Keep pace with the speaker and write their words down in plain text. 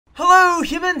Hello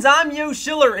humans, I'm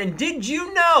Yoshiller, and did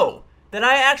you know that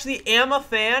I actually am a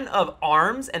fan of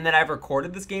ARMS and that I've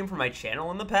recorded this game for my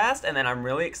channel in the past, and then I'm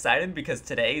really excited because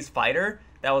today's fighter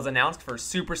that was announced for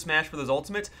Super Smash Bros.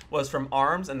 Ultimate was from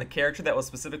ARMS, and the character that was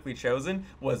specifically chosen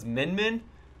was Min Min,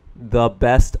 the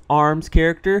best ARMS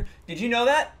character. Did you know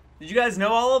that? Did you guys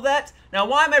know all of that? Now,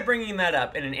 why am I bringing that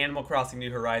up in an Animal Crossing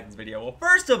New Horizons video? Well,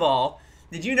 first of all,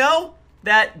 did you know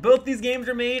that both these games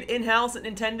are made in-house at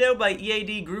Nintendo by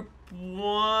EAD Group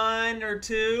 1 or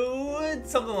 2?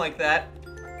 Something like that.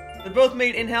 They're both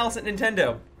made in-house at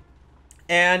Nintendo.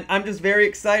 And I'm just very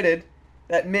excited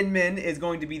that Min Min is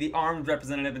going to be the ARMS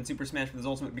representative in Super Smash Bros.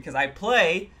 Ultimate because I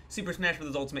play Super Smash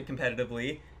Bros. Ultimate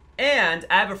competitively. And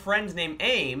I have a friend named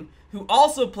Aim who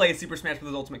also plays Super Smash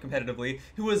Bros. Ultimate competitively,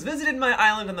 who has visited my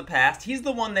island in the past. He's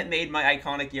the one that made my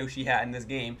iconic Yoshi hat in this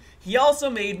game. He also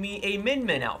made me a Min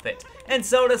Min outfit. And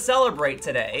so to celebrate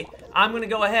today, I'm going to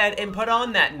go ahead and put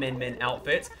on that Min Min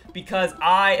outfit because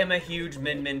I am a huge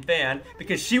Min Min fan,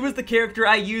 because she was the character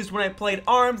I used when I played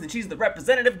ARMS, and she's the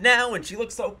representative now, and she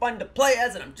looks so fun to play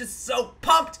as, and I'm just so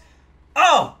pumped.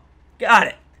 Oh, got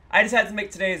it. I just had to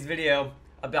make today's video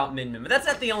about Min Min, but that's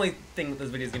not the only thing that this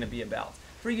video is going to be about.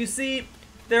 For you see,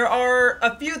 there are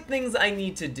a few things I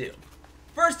need to do.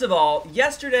 First of all,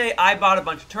 yesterday I bought a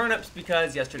bunch of turnips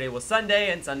because yesterday was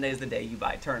Sunday, and Sunday is the day you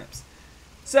buy turnips.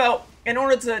 So, in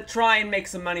order to try and make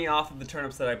some money off of the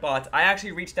turnips that I bought, I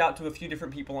actually reached out to a few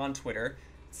different people on Twitter,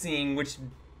 seeing which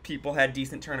people had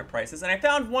decent turnip prices, and I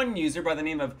found one user by the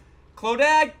name of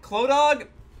Clodog,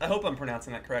 I hope I'm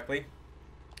pronouncing that correctly,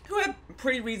 who had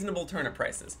pretty reasonable turnip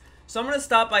prices. So I'm going to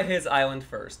stop by his island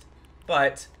first,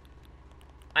 but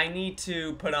I need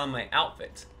to put on my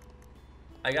outfit.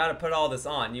 I gotta put all this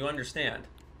on, you understand.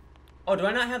 Oh, do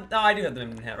I not have, oh, I do have the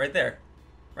Min Min hat, right there.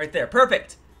 Right there,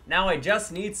 perfect. Now I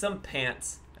just need some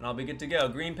pants, and I'll be good to go.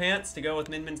 Green pants to go with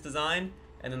Min Min's design,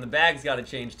 and then the bag's gotta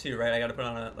change too, right? I gotta put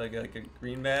on a, like a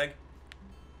green bag.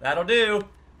 That'll do,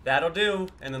 that'll do.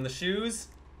 And then the shoes.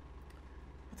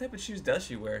 What type of shoes does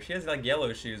she wear? She has like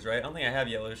yellow shoes, right? I don't think I have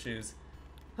yellow shoes.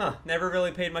 Huh, never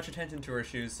really paid much attention to her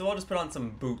shoes, so I'll just put on some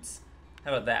boots.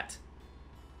 How about that?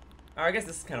 Alright, I guess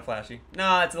this is kind of flashy.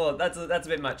 Nah, it's a little, that's a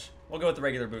bit much. We'll go with the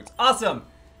regular boots. Awesome!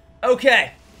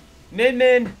 Okay, Min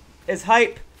Min is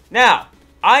hype. Now,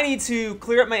 I need to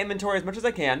clear up my inventory as much as I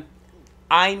can.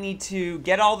 I need to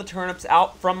get all the turnips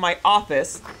out from my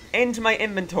office into my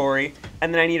inventory,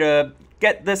 and then I need to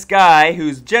get this guy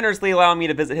who's generously allowing me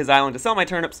to visit his island to sell my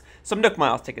turnips some Nook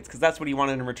Miles tickets, because that's what he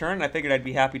wanted in return, and I figured I'd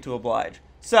be happy to oblige.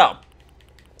 So,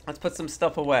 let's put some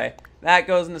stuff away. That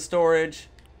goes into storage.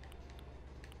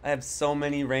 I have so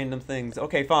many random things.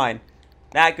 Okay, fine.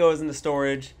 That goes into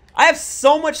storage. I have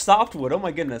so much softwood. Oh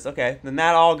my goodness. Okay, then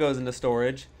that all goes into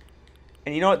storage.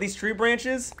 And you know what? These tree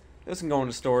branches, those can go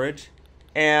into storage.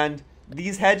 And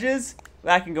these hedges,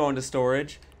 that can go into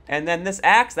storage. And then this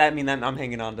axe, that means I'm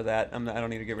hanging on to that. I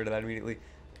don't need to get rid of that immediately.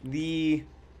 The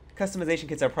customization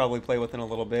kits I'll probably play with in a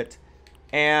little bit.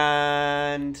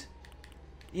 And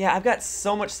yeah, I've got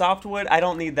so much softwood, I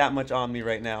don't need that much on me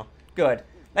right now. Good.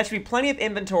 That should be plenty of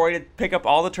inventory to pick up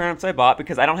all the turnips I bought,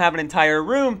 because I don't have an entire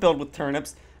room filled with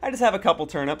turnips. I just have a couple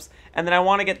turnips. And then I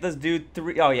want to get this dude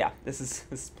oh yeah, this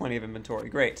is plenty of inventory.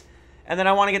 Great. And then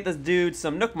I want to get this dude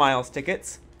some Nook Miles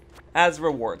tickets as a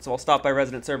reward. So I'll stop by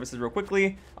Resident Services real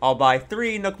quickly. I'll buy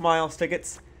 3 Nook Miles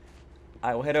tickets.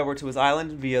 I will head over to his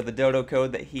island via the dodo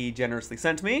code that he generously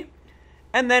sent me.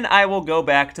 And then I will go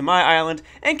back to my island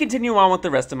and continue on with the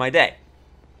rest of my day.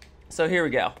 So here we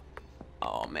go.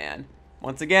 Oh man.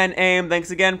 Once again, Aim,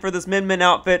 thanks again for this Min Min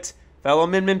outfit. Fellow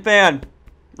Min Min fan.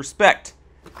 Respect.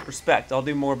 Respect. I'll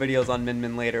do more videos on Min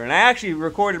Min later. And I actually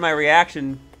recorded my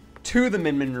reaction to the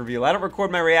Min Min reveal. I don't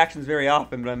record my reactions very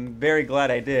often, but I'm very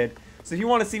glad I did. So if you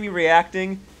want to see me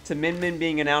reacting to Min Min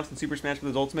being announced in Super Smash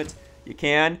Bros. Ultimate, you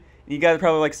can. You guys are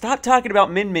probably like, stop talking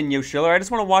about Min Min, Yoshiller. I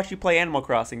just want to watch you play Animal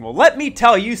Crossing. Well, let me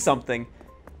tell you something.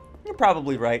 You're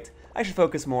probably right. I should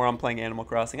focus more on playing Animal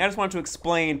Crossing. I just wanted to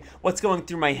explain what's going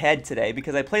through my head today,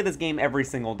 because I play this game every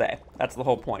single day. That's the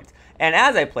whole point. And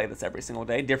as I play this every single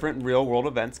day, different real-world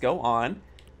events go on.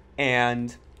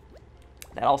 And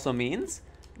that also means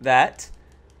that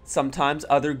sometimes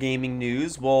other gaming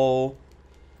news will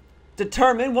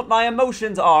determine what my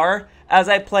emotions are as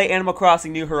I play Animal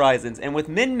Crossing New Horizons. And with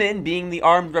Min Min being the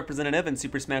ARMS representative in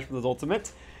Super Smash Bros.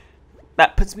 Ultimate,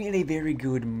 that puts me in a very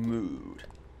good mood.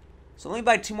 So let me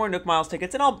buy 2 more Nook Miles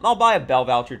tickets, and I'll buy a bell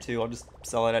voucher too. I'll just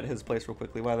sell it at his place real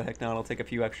quickly. Why the heck not? I'll take a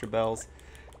few extra bells.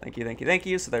 Thank you, thank you, thank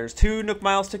you. So there's 2 Nook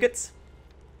Miles tickets.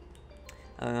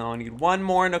 And then I'll need 1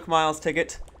 more Nook Miles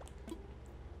ticket.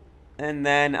 And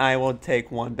then I will take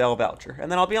 1 bell voucher.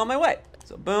 And then I'll be on my way.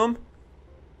 So boom.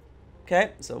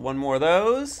 Okay, so one more of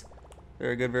those.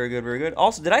 Very good, very good, very good.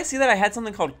 Also, did I see that I had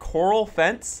something called coral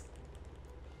fence?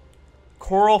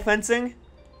 Coral fencing?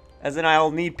 As in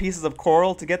I'll need pieces of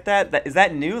coral to get that? Is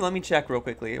that new? Let me check real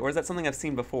quickly. Or is that something I've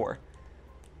seen before?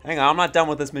 Hang on, I'm not done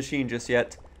with this machine just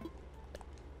yet.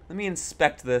 Let me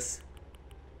inspect this.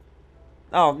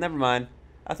 Oh, never mind.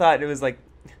 I thought it was like...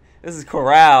 This is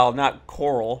coral, not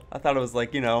coral. I thought it was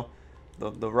like, you know,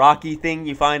 the rocky thing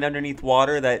you find underneath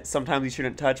water that sometimes you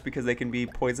shouldn't touch because they can be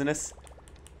poisonous.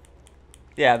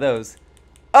 Yeah, those.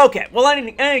 Okay, well, in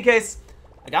any case,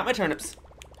 I got my turnips.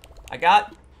 I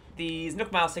got these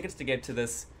Nook Miles tickets to give to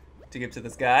this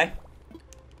guy.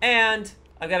 And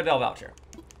I've got a bell voucher.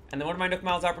 And then what are my Nook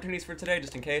Miles opportunities for today,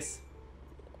 just in case?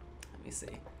 Let me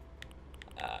see.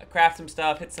 Craft some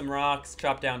stuff, hit some rocks,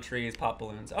 chop down trees, pop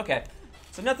balloons. Okay,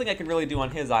 so nothing I can really do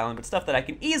on his island, but stuff that I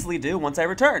can easily do once I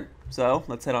return. So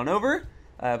let's head on over.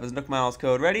 I have his Nook Miles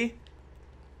code ready.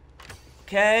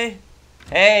 Okay.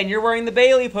 Hey, and you're wearing the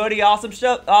Bailey hoodie. Awesome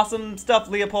stuff,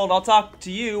 Leopold. I'll talk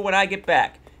to you when I get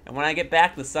back. And when I get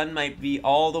back, the sun might be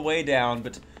all the way down,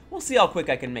 but we'll see how quick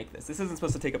I can make this. This isn't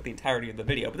supposed to take up the entirety of the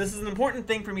video, but this is an important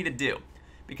thing for me to do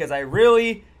because I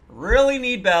really, really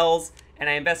need bells, and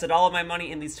I invested all of my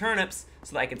money in these turnips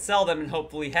so that I can sell them and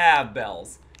hopefully have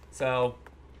bells. So,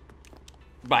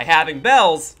 by having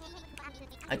bells,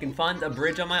 I can fund a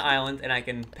bridge on my island, and I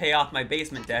can pay off my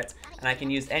basement debts, and I can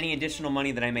use any additional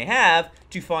money that I may have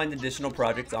to fund additional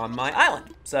projects on my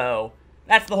island. So,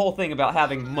 that's the whole thing about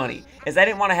having money, is I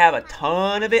didn't want to have a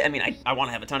ton of it. I mean, I want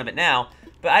to have a ton of it now,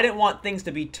 but I didn't want things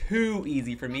to be too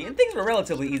easy for me, and things were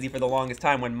relatively easy for the longest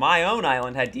time when my own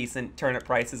island had decent turnip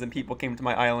prices and people came to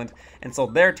my island and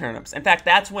sold their turnips. In fact,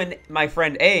 that's when my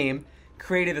friend Aim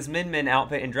created this Min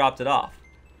outfit and dropped it off.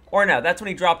 Or no, that's when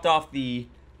he dropped off the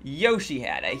Yoshi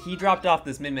hat. He dropped off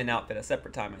this Min outfit a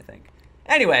separate time, I think.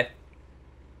 Anyway,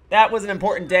 that was an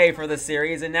important day for this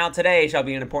series, and now today shall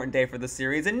be an important day for this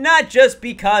series, and not just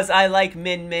because I like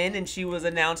Min and she was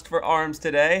announced for ARMS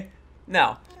today.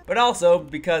 No, but also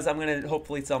because I'm going to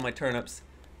hopefully sell my turnips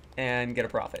and get a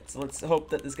profit. So let's hope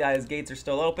that this guy's gates are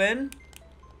still open.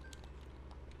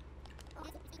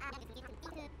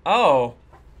 Oh,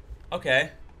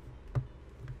 okay.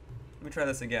 Let me try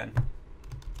this again.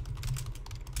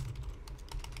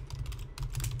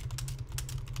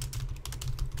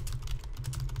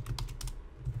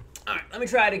 Alright, let me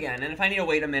try it again, and if I need to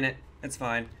wait a minute, it's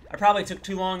fine. I probably took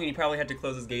too long, and he probably had to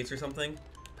close his gates or something,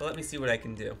 but let me see what I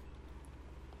can do.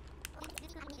 How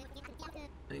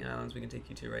many islands we can take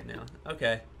you to right now?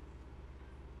 Okay.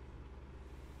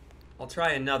 I'll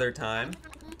try another time.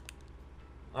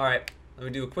 Alright, let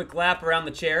me do a quick lap around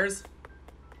the chairs.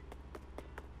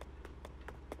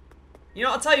 You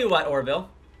know, I'll tell you what, Orville.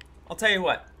 I'll tell you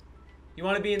what. You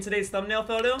want to be in today's thumbnail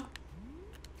photo?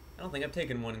 I don't think I've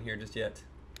taken one in here just yet.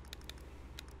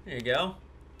 There you go.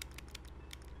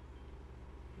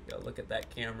 Go look at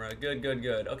that camera. Good, good,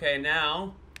 good. Okay,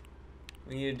 now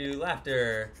we need to do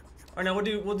laughter. Or no, we'll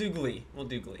do glee. We'll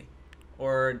do glee.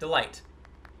 Or delight.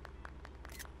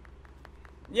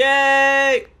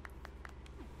 Yay!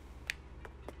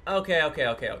 Okay.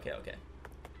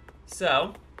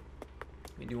 So,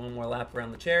 let me do one more lap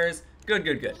around the chairs. Good,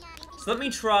 good, good. So let me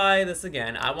try this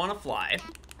again. I want to fly.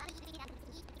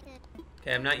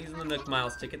 Okay, I'm not using the Nook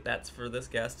Miles ticket. That's for this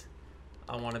guest.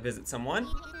 I want to visit someone.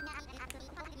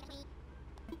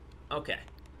 Okay.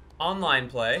 Online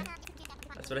play.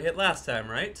 That's what I hit last time,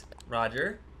 right?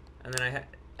 Roger. And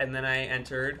then I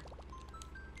entered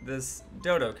this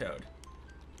dodo code.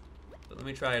 But let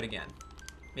me try it again.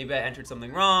 Maybe I entered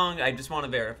something wrong. I just want to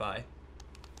verify.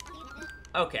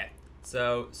 Okay.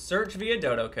 So, search via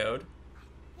dodo code.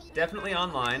 Definitely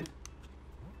online.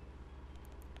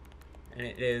 And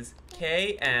it is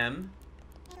KM8BC.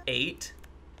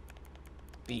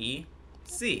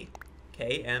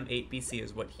 KM8BC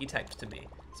is what he typed to me.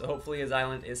 So hopefully his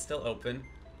island is still open.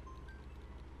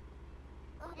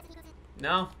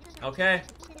 No? Okay.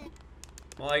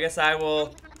 Well, I guess I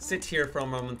will sit here for a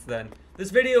moment then.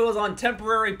 This video is on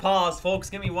temporary pause, folks.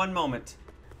 Give me one moment.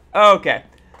 Okay.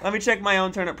 Let me check my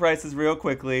own turnip prices real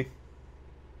quickly.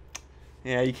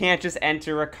 Yeah, you can't just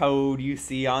enter a code you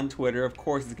see on Twitter. Of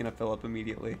course it's going to fill up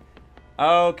immediately.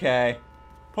 Okay.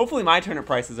 Hopefully my turnip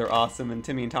prices are awesome and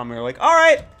Timmy and Tommy are like,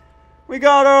 alright, we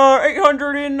got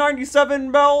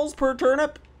 897 bells per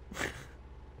turnip.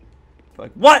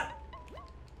 Like, what?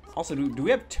 Also, do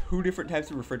we have 2 different types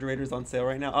of refrigerators on sale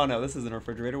right now? Oh no, this isn't a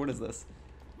refrigerator. What is this?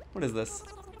 What is this?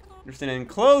 There's an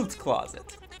enclosed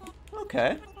closet.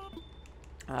 Okay.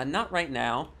 Not right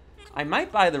now. I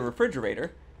might buy the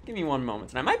refrigerator. Give me one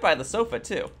moment. And I might buy the sofa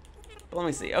too. But let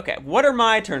me see. Okay, what are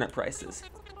my turnip prices?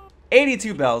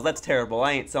 82 bells. That's terrible.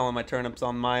 I ain't selling my turnips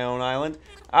on my own island.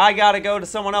 I gotta go to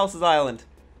someone else's island.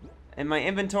 In my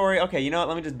inventory, okay, you know what?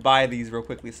 Let me just buy these real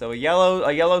quickly. So a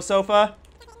yellow sofa.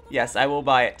 Yes, I will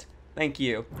buy it. Thank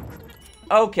you.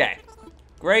 Okay,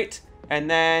 great. And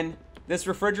then this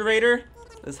refrigerator,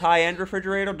 this high-end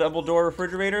refrigerator, double door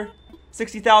refrigerator,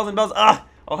 60,000 bells. Ah,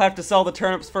 I'll have to sell the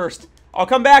turnips first. I'll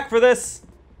come back for this.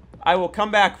 I will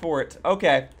come back for it.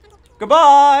 Okay.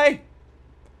 Goodbye.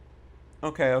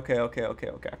 Okay.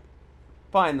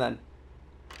 Fine then.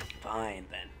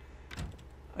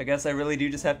 I guess I really do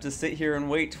just have to sit here and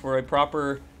wait for a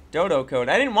proper dodo code.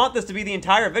 I didn't want this to be the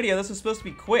entire video. This was supposed to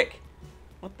be quick.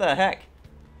 What the heck?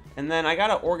 And then I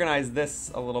gotta organize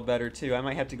this a little better too. I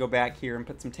might have to go back here and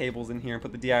put some tables in here and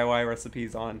put the DIY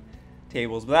recipes on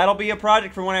tables. But that'll be a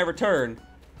project for when I return.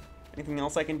 Anything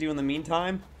else I can do in the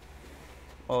meantime?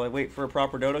 While I wait for a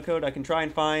proper dodo code, I can try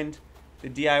and find the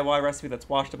DIY recipe that's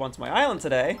washed up onto my island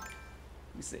today.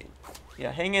 Let me see.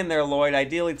 Yeah, hang in there, Lloyd.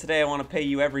 Ideally today I want to pay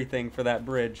you everything for that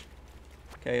bridge.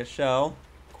 Okay, a shell.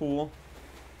 Cool.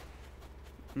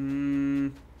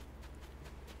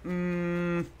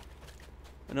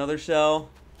 Another shell.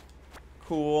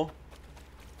 Cool.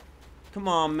 Come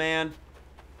on, man.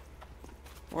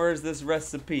 Where's this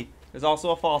recipe? There's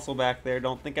also a fossil back there.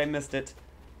 Don't think I missed it.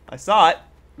 I saw it.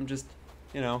 I'm just,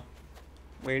 you know,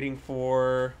 waiting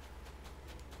for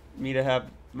me to have...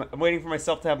 I'm waiting for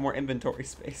myself to have more inventory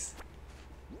space.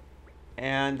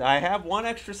 And I have one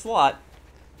extra slot,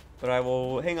 but I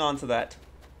will hang on to that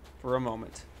for a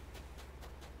moment.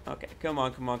 Okay, come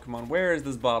on. Where is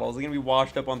this bottle? Is it going to be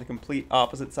washed up on the complete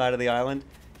opposite side of the island?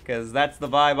 Because that's the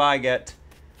vibe I get.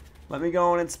 Let me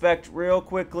go and inspect real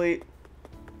quickly.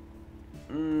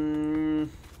 Alright,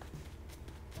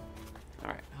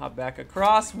 hop back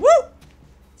across. Woo!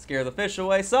 Scare the fish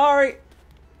away, sorry.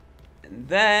 And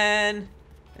then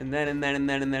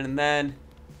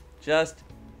just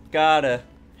gotta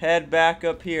head back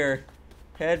up here.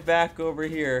 Head back over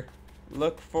here.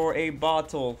 Look for a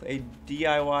bottle, a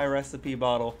DIY recipe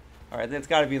bottle. Alright, it's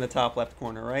gotta be in the top left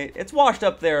corner, right? It's washed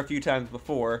up there a few times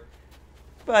before,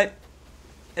 but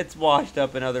it's washed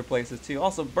up in other places too.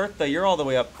 Also, Bertha, you're all the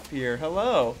way up here.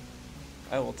 Hello.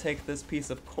 I will take this piece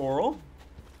of coral.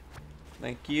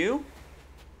 Thank you.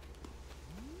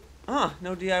 Ah,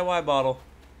 no DIY bottle.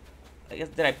 I guess,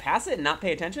 did I pass it and not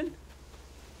pay attention?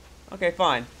 Okay,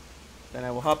 fine. Then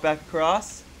I will hop back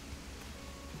across.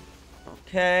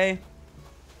 Okay.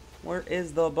 Where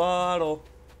is the bottle?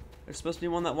 There's supposed to be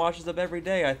one that washes up every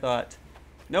day, I thought.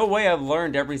 No way I've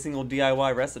learned every single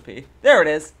DIY recipe. There it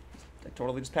is. I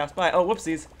totally just passed by. Oh,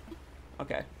 whoopsies.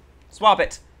 Okay. Swap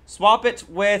it. Swap it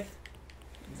with...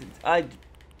 I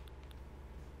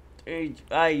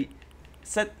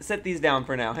set these down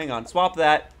for now. Hang on. Swap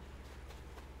that.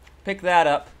 Pick that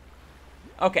up.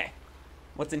 Okay.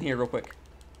 What's in here real quick?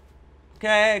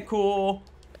 Okay, cool.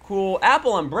 Cool.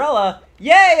 Apple umbrella.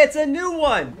 Yay, it's a new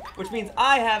one! Which means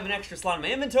I have an extra slot in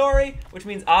my inventory, which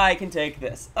means I can take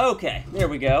this. Okay, there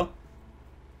we go.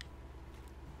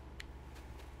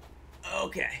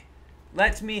 Okay.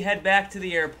 Let me head back to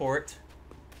the airport.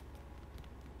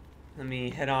 Let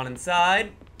me head on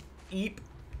inside. Eep.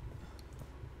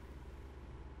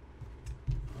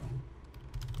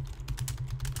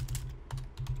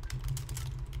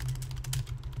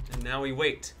 And now we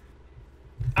wait.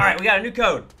 Alright, we got a new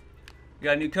code. We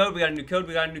got a new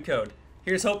code.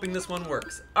 Here's hoping this one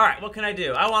works. Alright, what can I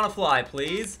do? I want to fly,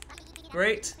 please.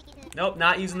 Great. Nope,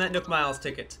 not using that Nook Miles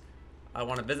ticket. I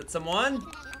want to visit someone.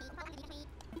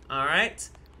 Alright.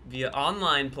 Via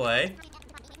online play.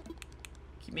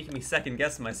 Keep making me second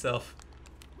guess myself.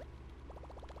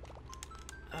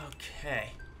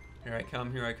 Okay. Here I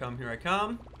come. Very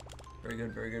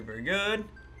good.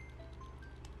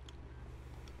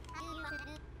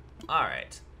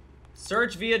 Alright.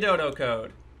 Search via dodo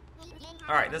code.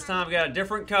 Alright, this time I've got a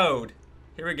different code.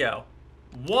 Here we go.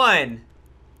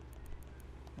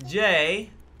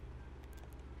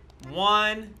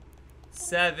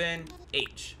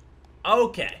 1J17H.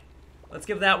 Okay. Let's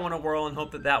give that one a whirl and hope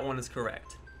that that one is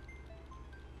correct.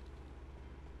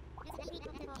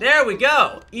 There we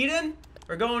go! Eden?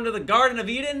 We're going to the Garden of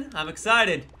Eden? I'm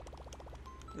excited.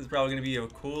 This is probably going to be a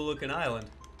cool looking island.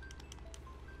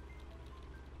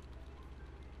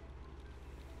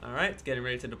 Alright, it's getting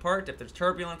ready to depart. If there's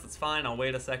turbulence, it's fine. I'll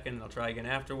wait a second and I'll try again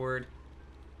afterward.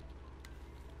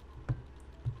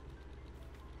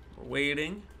 We're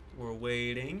waiting.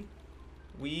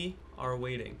 We are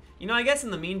waiting. You know, I guess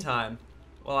in the meantime,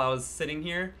 while I was sitting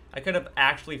here, I could have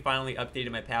actually finally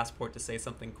updated my passport to say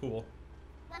something cool.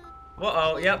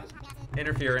 Uh-oh, yep.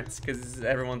 Interference, because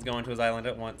everyone's going to his island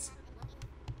at once.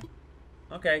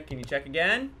 Okay, can you check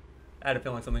again? I had a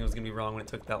feeling something was going to be wrong when it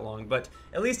took that long, but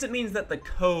at least it means that the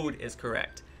code is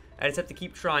correct. I just have to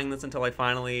keep trying this until I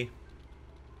finally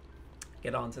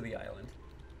get onto the island.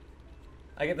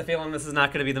 I get the feeling this is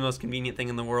not going to be the most convenient thing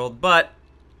in the world, but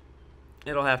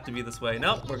it'll have to be this way.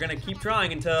 Nope, we're going to keep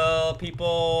trying until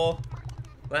people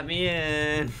let me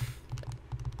in.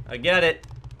 I get it.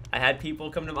 I had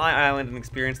people come to my island and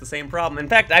experience the same problem. In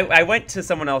fact, I went to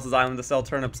someone else's island to sell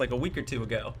turnips like a week or two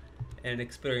ago and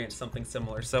experienced something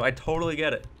similar, so I totally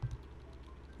get it.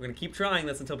 We're going to keep trying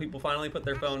this until people finally put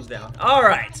their phones down. All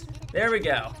right, there we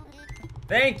go.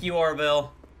 Thank you,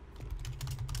 Orville.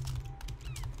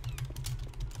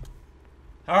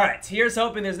 All right, here's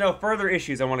hoping there's no further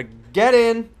issues. I want to get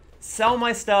in, sell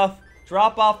my stuff,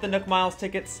 drop off the Nook Miles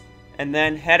tickets, and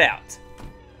then head out.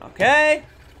 Okay?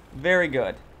 Very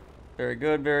good. Very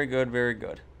good, very good, very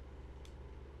good.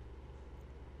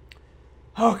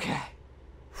 Okay.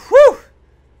 Whew!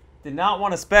 Did not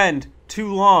want to spend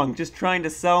too long just trying to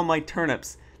sell my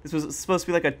turnips. This was supposed to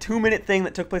be like a 2-minute thing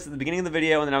that took place at the beginning of the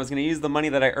video, and then I was going to use the money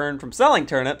that I earned from selling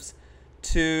turnips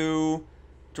to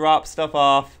drop stuff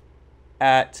off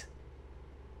at,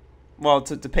 well,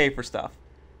 to pay for stuff.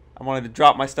 I wanted to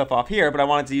drop my stuff off here, but I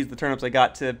wanted to use the turnips I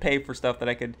got to pay for stuff that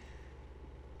I could,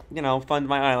 you know, fund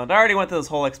my island. I already went through this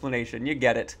whole explanation. You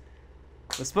get it.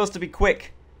 It was supposed to be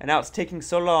quick, and now it's taking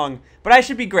so long. But I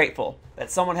should be grateful that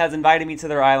someone has invited me to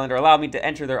their island or allowed me to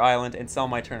enter their island and sell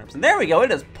my turnips. And there we go. It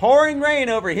is pouring rain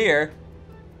over here.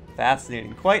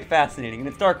 Fascinating. Quite fascinating. And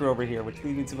it's darker over here, which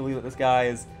leads me to believe that this guy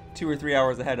is 2 or 3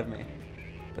 hours ahead of me.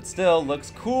 But still,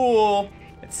 looks cool.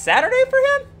 It's Saturday for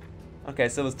him? Okay,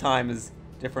 so his time is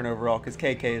different overall because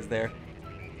KK is there.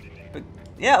 But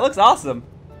yeah, it looks awesome.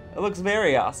 It looks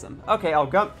very awesome. Okay,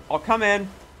 I'll come in.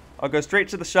 I'll go straight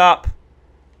to the shop.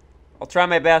 I'll try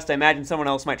my best. I imagine someone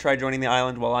else might try joining the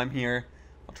island while I'm here.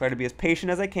 I'll try to be as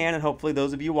patient as I can, and hopefully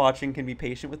those of you watching can be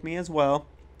patient with me as well.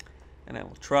 And I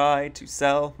will try to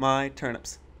sell my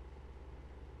turnips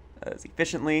as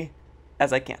efficiently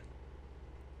as I can.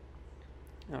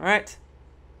 Alright.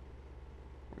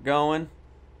 We're going.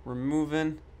 We're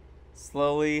moving.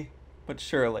 Slowly but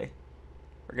surely.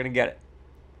 We're going to get it.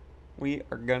 We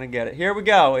are going to get it. Here we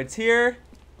go. It's here.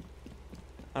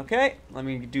 Okay. Let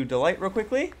me do delight real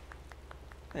quickly.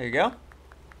 There you go.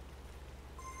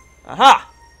 Aha!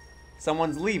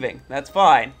 Someone's leaving. That's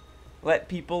fine. Let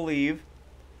people leave.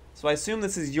 So I assume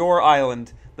this is your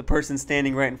island, the person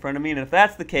standing right in front of me. And if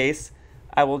that's the case,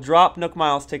 I will drop Nook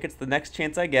Miles tickets the next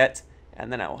chance I get,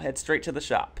 and then I will head straight to the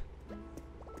shop.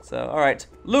 So, alright.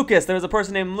 Lucas! There was a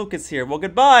person named Lucas here. Well,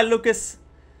 goodbye, Lucas!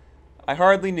 I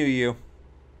hardly knew you.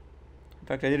 In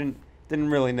fact, I didn't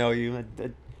really know you. I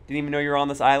didn't even know you were on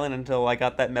this island until I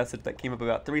got that message that came up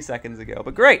about 3 seconds ago.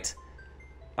 But great!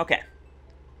 Okay.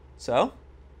 So,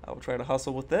 I will try to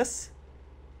hustle with this.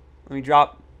 Let me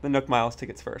drop the Nook Miles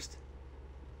tickets first.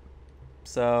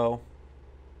 So,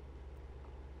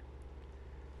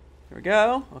 here we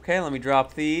go. Okay, let me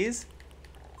drop these.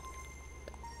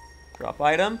 Drop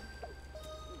item.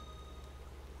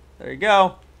 There you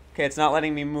go. Okay, it's not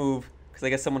letting me move because I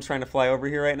guess someone's trying to fly over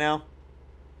here right now.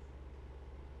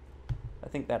 I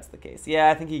think that's the case.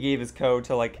 Yeah, I think he gave his code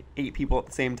to like 8 people at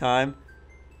the same time.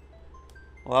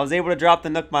 Well, I was able to drop the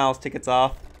Nook Miles tickets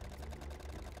off.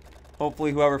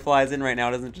 Hopefully whoever flies in right now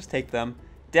doesn't just take them.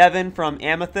 Devin from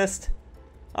Amethyst.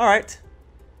 Alright.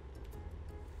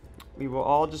 We will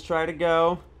all just try to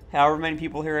go. However many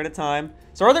people here at a time.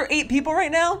 So are there 8 people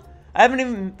right now? I haven't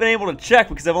even been able to check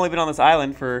because I've only been on this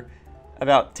island for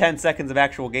about 10 seconds of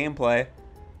actual gameplay.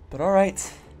 But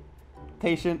alright.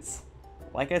 Patience.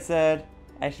 Like I said,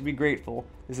 I should be grateful.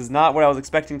 This is not what I was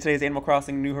expecting today's Animal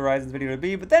Crossing New Horizons video to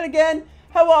be. But then again,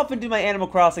 how often do my Animal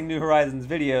Crossing New Horizons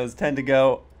videos tend to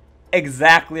go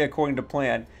exactly according to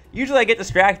plan? Usually I get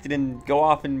distracted and go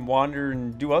off and wander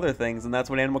and do other things. And that's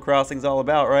what Animal Crossing is all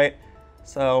about, right?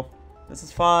 So, this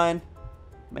is fine.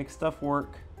 Make stuff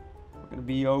work. We're going to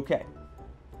be okay.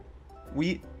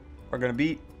 We are going to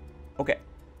be okay.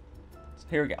 So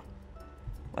here we go.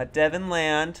 Let Devin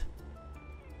land.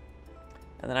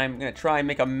 And then I'm going to try and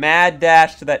make a mad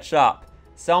dash to that shop.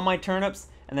 Sell my turnips.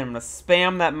 And then I'm going to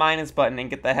spam that minus button and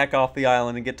get the heck off the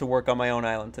island and get to work on my own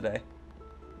island today.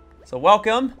 So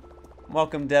welcome.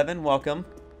 Welcome, Devin. Welcome.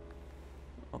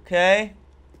 Okay.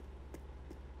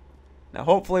 Now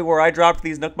hopefully where I dropped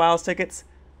these Nook Miles tickets,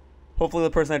 hopefully the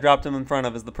person I dropped them in front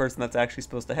of is the person that's actually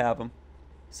supposed to have them.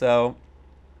 So,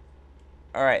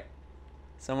 alright.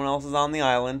 Someone else is on the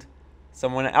island.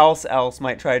 Someone else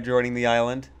might try joining the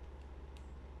island.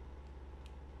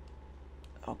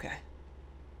 Okay.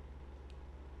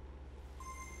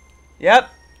 Yep.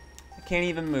 I can't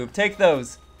even move. Take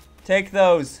those. Take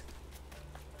those.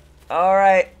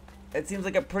 Alright. It seems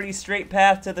like a pretty straight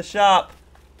path to the shop.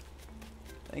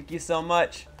 Thank you so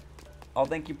much. I'll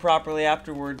thank you properly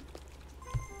afterward.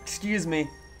 Excuse me.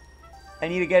 I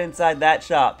need to get inside that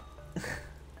shop.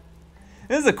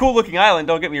 This is a cool looking island,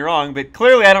 don't get me wrong, but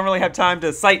clearly I don't really have time to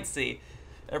sightsee.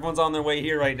 Everyone's on their way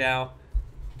here right now.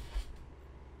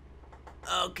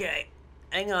 Okay,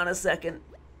 hang on a second.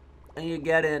 I need to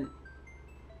get in.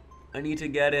 I need to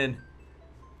get in.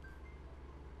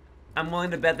 I'm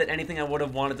willing to bet that anything I would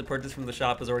have wanted to purchase from the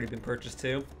shop has already been purchased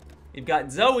too. You've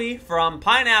got Zoe from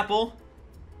Pineapple.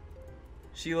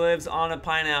 She lives on a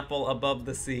pineapple above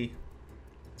the sea.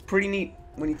 It's pretty neat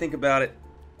when you think about it.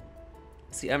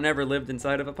 See, I've never lived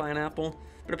inside of a pineapple,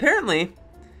 but apparently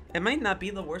it might not be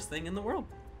the worst thing in the world.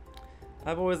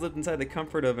 I've always lived inside the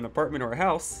comfort of an apartment or a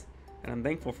house, and I'm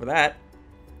thankful for that.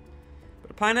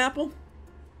 But a pineapple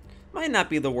might not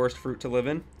be the worst fruit to live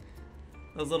in.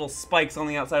 Those little spikes on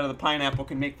the outside of the pineapple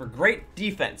can make for great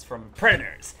defense from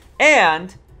predators.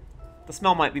 And the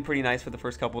smell might be pretty nice for the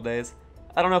first couple days.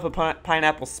 I don't know if a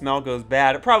pineapple smell goes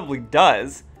bad. It probably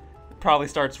does. It probably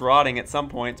starts rotting at some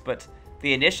point, but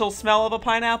the initial smell of a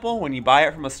pineapple when you buy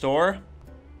it from a store,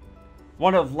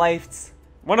 one of life's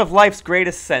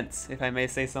greatest scents, if I may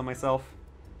say so myself.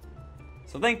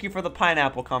 So thank you for the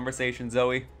pineapple conversation,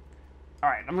 Zoe.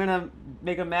 Alright, I'm gonna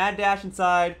make a mad dash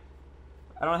inside.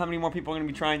 I don't know how many more people are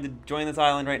gonna be trying to join this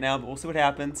island right now, but we'll see what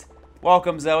happens.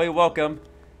 Welcome, Zoe, welcome.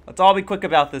 Let's all be quick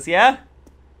about this, yeah?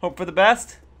 Hope for the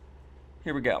best.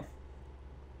 Here we go.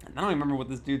 I don't remember what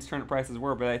this dude's turnip prices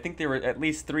were, but I think they were at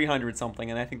least 300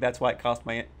 something, and I think that's why it caught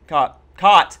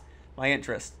my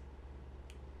interest.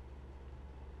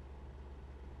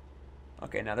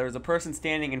 Okay, now there was a person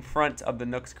standing in front of the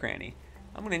Nook's cranny.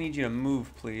 I'm gonna need you to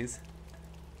move, please.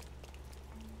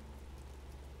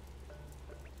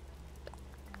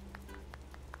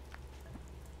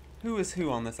 Who is who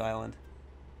on this island?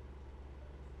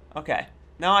 Okay.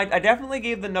 Now, I definitely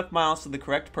gave the Nook Miles to the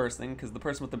correct person, because the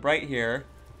person with the bright hair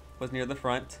was near the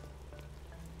front.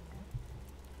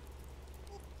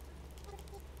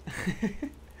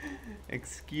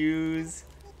 Excuse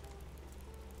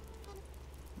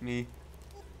me.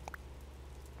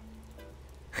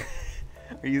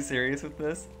 Are you serious with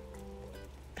this?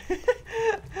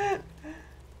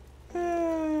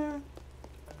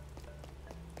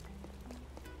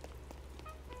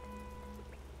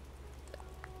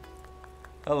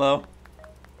 Hello.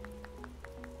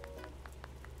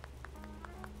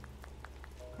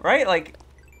 Right? Like,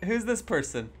 who's this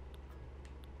person?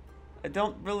 I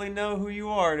don't really know who you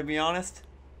are, to be honest.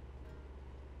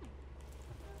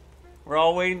 We're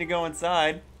all waiting to go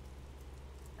inside.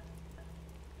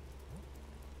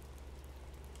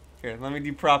 Here, let me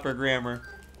do proper grammar.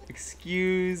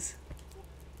 Excuse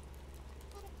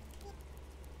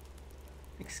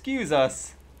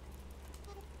us.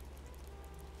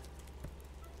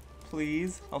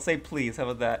 Please. I'll say please. How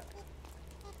about that?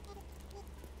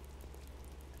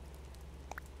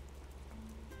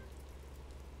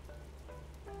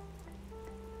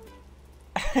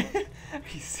 Are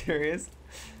you serious?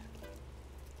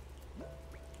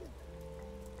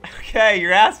 Okay,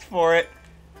 you asked for it.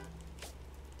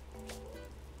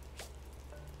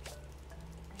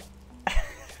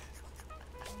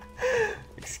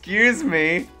 Excuse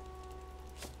me.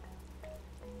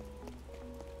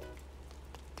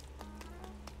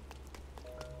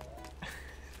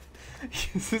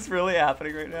 Is this really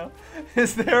happening right now?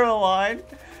 Is there a line?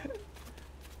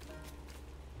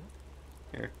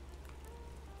 Here.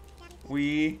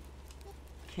 We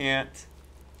can't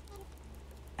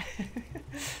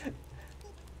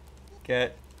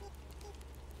get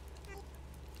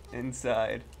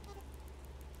inside.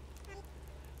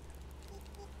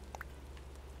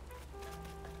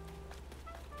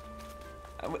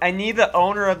 I need the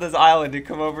owner of this island to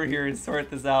come over here and sort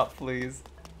this out, please.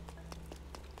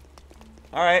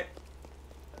 Alright.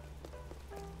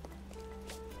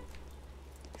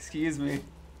 Excuse me.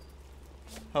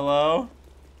 Hello?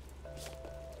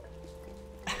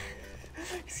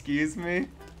 Excuse me?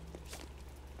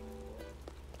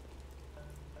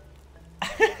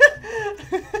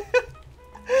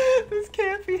 This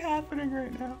can't be happening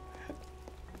right now.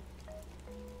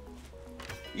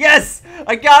 Yes!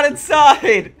 I got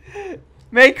inside!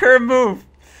 Make her move!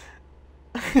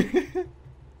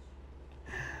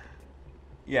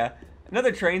 Yeah.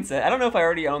 Another train set. I don't know if I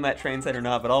already own that train set or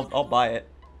not, but I'll buy it.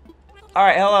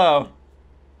 Alright, hello.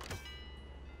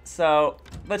 So,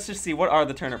 let's just see. What are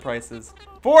the turnip prices?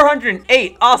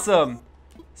 408! Awesome!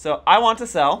 So, I want to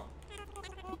sell.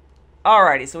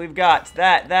 Alrighty, so we've got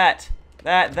that,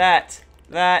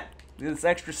 this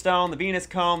extra stone, the Venus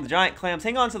comb, the giant clams.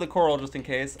 Hang on to the coral just in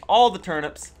case. All the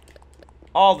turnips.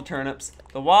 all the turnips,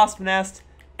 the wasp nest,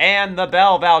 and the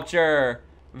bell voucher.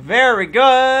 Very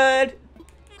good.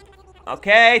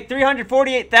 Okay,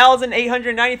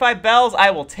 348,895 bells. I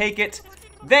will take it.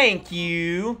 Thank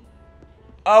you.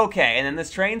 Okay, and then this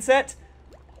train set.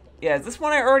 Yeah, is this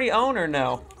one I already own or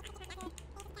no?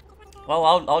 Well,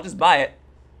 I'll just buy it.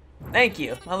 Thank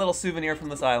you. A little souvenir from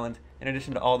this island, in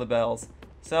addition to all the bells.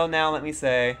 So now let me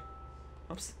say,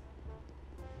 oops.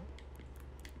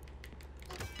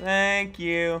 Thank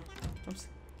you. Oops,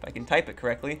 if I can type it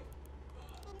correctly.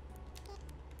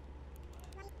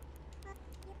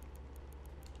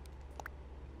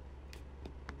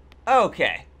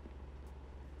 Okay.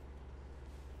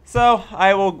 So,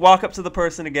 I will walk up to the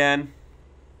person again.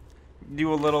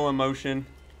 Do a little emotion.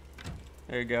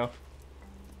 There you go.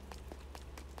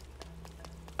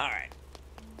 Alright.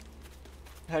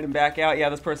 Heading back out. Yeah,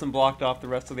 this person blocked off the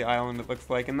rest of the island, it looks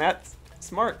like. And that's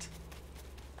smart.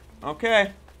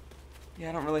 Okay. Yeah,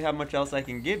 I don't really have much else I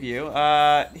can give you.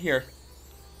 Here.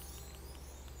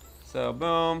 So,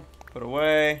 boom. Put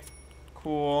away.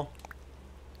 Cool.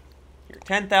 Here,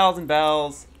 10,000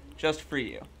 bells. Just for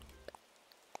you.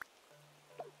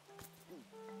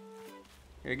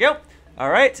 Here you go.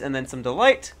 Alright, and then some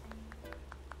delight.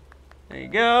 There you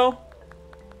go.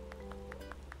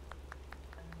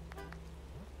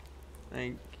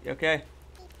 Okay.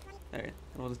 Alright,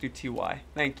 we'll just do 2Y.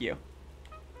 Thank you.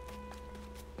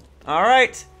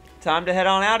 Alright, time to head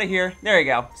on out of here. There you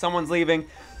go. Someone's leaving,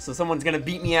 so someone's gonna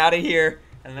beat me out of here,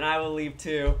 and then I will leave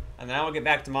too, and then I will get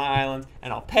back to my island,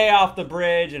 and I'll pay off the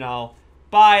bridge, and I'll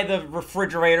buy the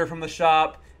refrigerator from the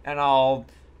shop, and I'll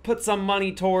put some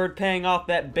money toward paying off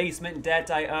that basement debt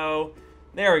I owe.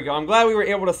 There we go. I'm glad we were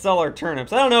able to sell our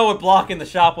turnips. I don't know what blocking the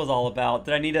shop was all about.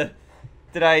 Did I need to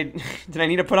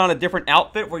put on a different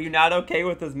outfit? Were you not okay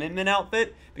with this Min Min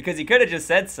outfit? Because you could have just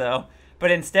said so.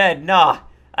 But instead, nah.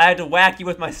 I had to whack you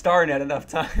with my star net enough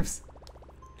times.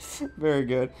 Very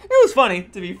good. It was funny,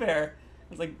 to be fair. I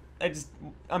was like,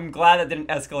 I'm glad that didn't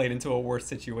escalate into a worse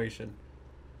situation.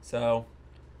 So,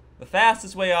 the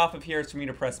fastest way off of here is for me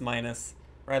to press minus,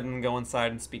 rather than go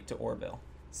inside and speak to Orville.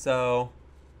 So,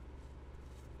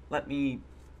 let me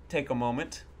take a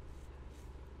moment.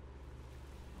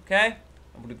 Okay,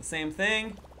 I will do the same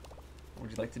thing. What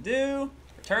would you like to do?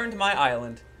 Return to my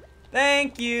island.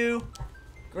 Thank you.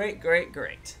 Great, great,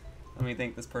 great. Let me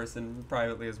thank this person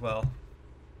privately as well.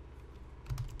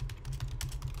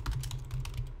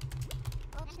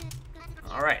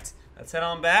 Alright, let's head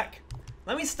on back.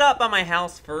 Let me stop by my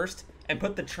house first and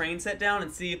put the train set down and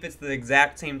see if it's the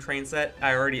exact same train set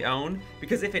I already own.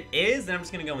 Because if it is, then I'm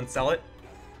just going to go and sell it.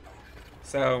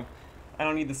 So, I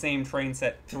don't need the same train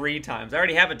set 3 times. I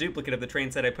already have a duplicate of the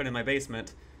train set I put in my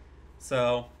basement.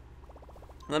 So,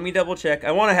 let me double check.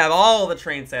 I want to have all the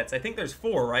train sets. I think there's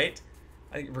 4, right?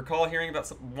 I recall hearing about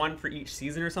one for each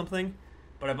season or something.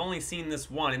 But I've only seen this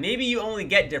one. And maybe you only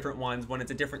get different ones when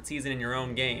it's a different season in your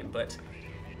own game. But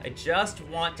I just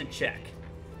want to check.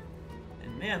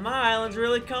 And man, my island's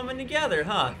really coming together,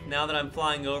 huh? Now that I'm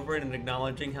flying over it and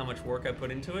acknowledging how much work I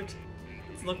put into it.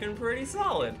 It's looking pretty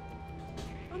solid.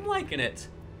 I'm liking it.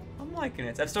 I'm liking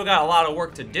it. I've still got a lot of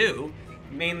work to do.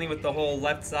 Mainly with the whole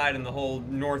left side and the whole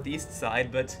northeast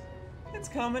side, but it's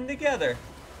coming together.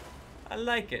 I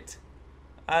like it.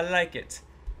 I like it.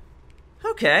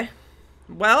 Okay.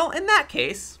 Well, in that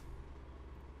case,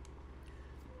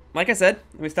 like I said,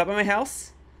 let me stop by my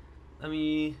house.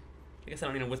 I guess I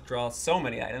don't need to withdraw so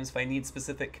many items. If I need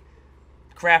specific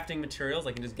crafting materials,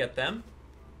 I can just get them.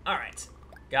 Alright.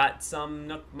 Got some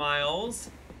Nook Miles.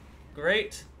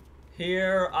 Great.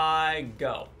 Here I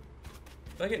go.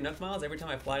 Do I get Nook Miles every time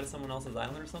I fly to someone else's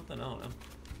island or something? I don't know.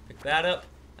 Pick that up,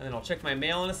 and then I'll check my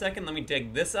mail in a second. Let me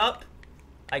dig this up.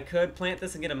 I could plant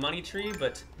this and get a money tree,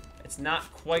 but it's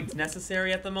not quite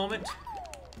necessary at the moment.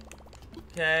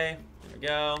 Okay, there we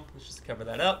go. Let's just cover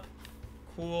that up.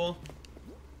 Cool.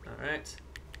 Alright.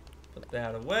 Put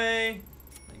that away.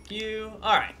 Thank you.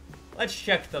 Alright. Let's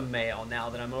check the mail now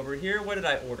that I'm over here. What did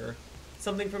I order?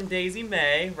 Something from Daisy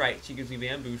May. Right, she gives me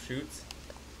bamboo shoots.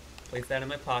 Place that in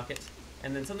my pocket.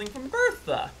 And then something from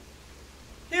Bertha.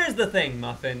 Here's the thing,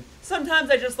 Muffin. Sometimes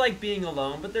I just like being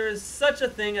alone, but there is such a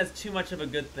thing as too much of a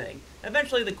good thing.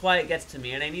 Eventually the quiet gets to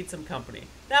me, and I need some company.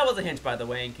 That was a hint, by the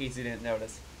way, in case you didn't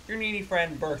notice. Your needy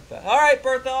friend, Bertha. Alright,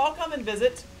 Bertha, I'll come and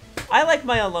visit. I like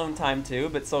my alone time, too,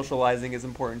 but socializing is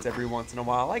important every once in a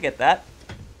while. I get that.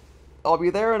 I'll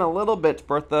be there in a little bit,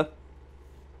 Bertha.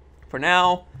 For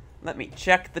now, let me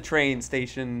check the train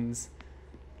stations.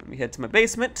 Let me head to my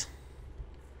basement.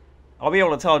 I'll be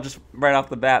able to tell just right off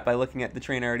the bat by looking at the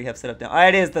train I already have set up down.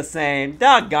 It is the same.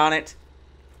 Doggone it.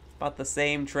 About the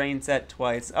same train set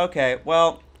twice. Okay,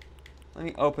 well, Let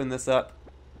me open this up.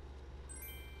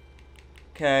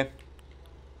 Okay.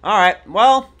 Alright,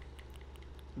 well,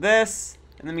 this,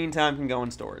 in the meantime, can go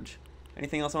in storage.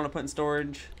 Anything else I want to put in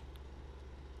storage?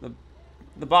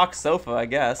 The box sofa, I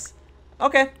guess.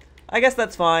 Okay, I guess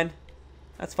that's fine.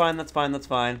 That's fine, that's fine, that's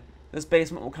fine. This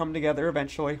basement will come together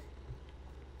eventually.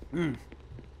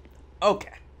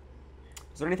 Okay.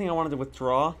 Is there anything I wanted to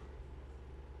withdraw?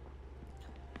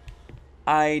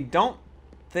 I don't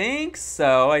think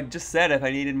so. I just said if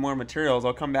I needed more materials,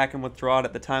 I'll come back and withdraw it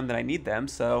at the time that I need them.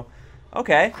 So,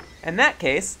 okay. In that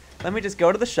case, let me just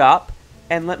go to the shop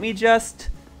and let me just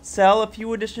sell a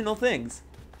few additional things.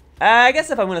 I guess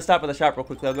if I'm going to stop at the shop real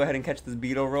quickly, I'll go ahead and catch this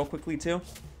beetle real quickly too.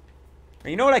 Or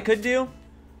you know what I could do?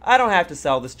 I don't have to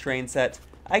sell this train set.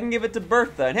 I can give it to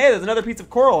Bertha. And hey, there's another piece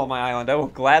of coral on my island. I will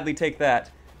gladly take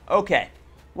that. Okay.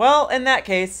 Well, in that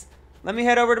case, let me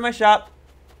head over to my shop.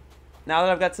 Now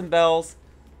that I've got some bells,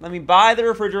 let me buy the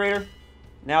refrigerator.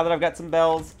 Now that I've got some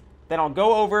bells, then I'll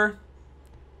go over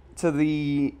to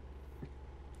the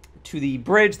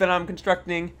bridge that I'm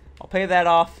constructing. I'll pay that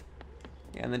off.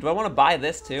 And then do I want to buy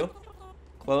this too?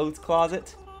 Clothes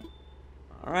closet.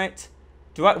 All right.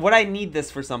 Would I need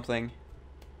this for something?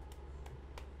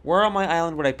 Where on my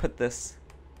island would I put this?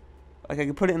 Like I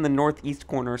could put it in the northeast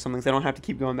corner or something, so I don't have to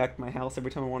keep going back to my house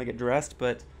every time I want to get dressed.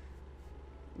 But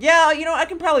yeah, you know, I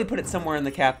can probably put it somewhere in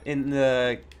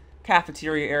the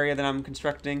cafeteria area that I'm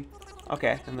constructing.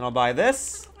 Okay, and then I'll buy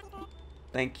this.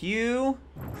 Thank you.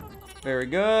 Very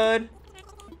good.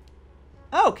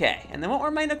 Okay, and then what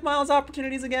were my Nook Miles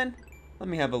opportunities again? Let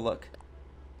me have a look.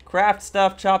 Craft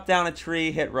stuff, chop down a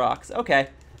tree, hit rocks. Okay.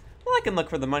 Well, I can look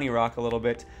for the money rock a little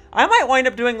bit. I might wind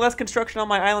up doing less construction on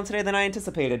my island today than I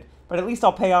anticipated. But at least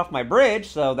I'll pay off my bridge,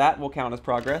 so that will count as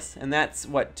progress. And that's,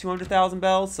 what, 200,000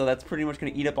 bells? So that's pretty much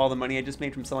going to eat up all the money I just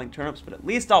made from selling turnips. But at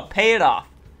least I'll pay it off.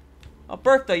 Oh,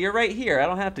 Bertha, you're right here. I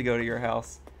don't have to go to your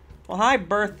house. Well, hi,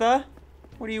 Bertha.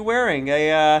 What are you wearing?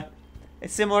 A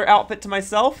similar outfit to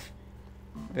myself?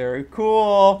 Very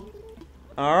cool.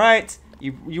 All right.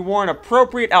 You wore an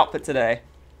appropriate outfit today.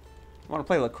 You want to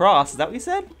play lacrosse? Is that what you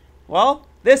said? Well,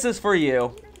 this is for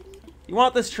you. You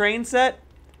want this train set?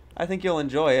 I think you'll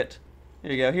enjoy it.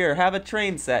 Here you go. Here, have a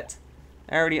train set.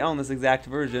 I already own this exact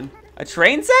version. A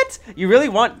train set? You really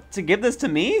want to give this to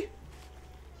me?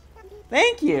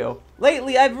 Thank you.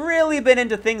 Lately, I've really been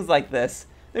into things like this.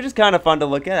 They're just kind of fun to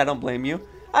look at. I don't blame you.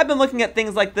 I've been looking at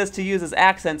things like this to use as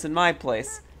accents in my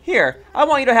place. Here, I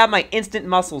want you to have my instant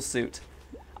muscle suit.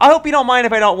 I hope you don't mind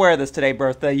if I don't wear this today,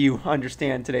 Bertha. You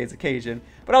understand today's occasion.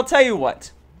 But I'll tell you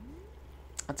what.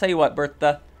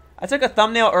 Bertha. I took a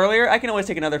thumbnail earlier. I can always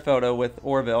take another photo with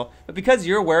Orville. But because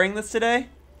you're wearing this today,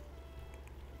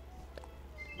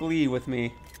 glee with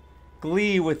me.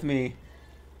 Glee with me.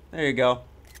 There you go.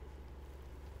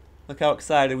 Look how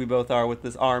excited we both are with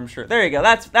this arm shirt. There you go.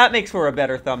 That makes for a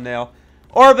better thumbnail.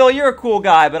 Orville, you're a cool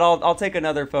guy, but I'll take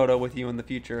another photo with you in the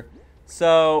future.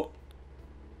 So,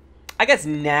 I guess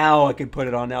now I can put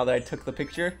it on now that I took the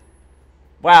picture.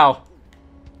 Wow.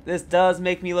 This does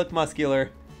make me look muscular.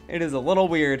 It is a little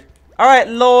weird. Alright,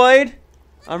 Lloyd.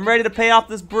 I'm ready to pay off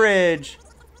this bridge.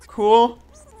 Cool.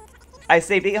 I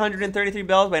saved 833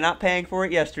 bells by not paying for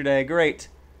it yesterday. Great.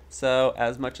 So,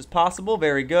 as much as possible.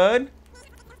 Very good.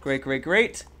 Great, great,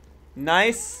 great.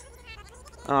 Nice.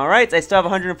 Alright, I still have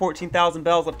 114,000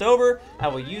 bells left over. I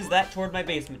will use that toward my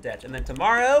basement debt. And then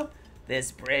tomorrow,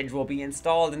 this bridge will be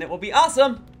installed and it will be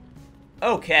awesome.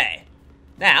 Okay.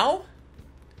 Now,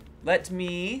 let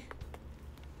me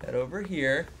head over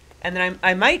here. And then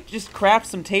I might just craft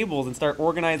some tables and start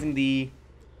organizing the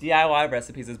DIY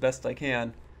recipes as best I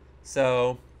can.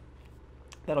 So,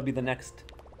 that'll be the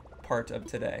next part of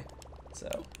today. So,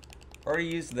 already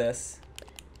used this.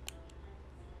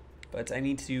 But I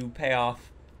need to pay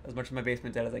off as much of my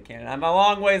basement debt as I can. And I'm a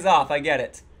long ways off. I get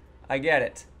it. I get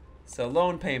it. So,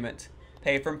 loan payment.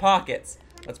 Pay from pockets.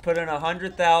 Let's put in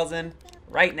 100,000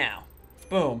 right now.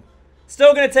 Boom.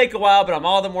 Still gonna take a while, but I'm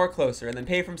all the more closer. And then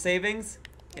pay from savings.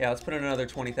 Yeah, let's put in another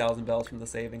 20,000 bells from the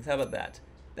savings. How about that?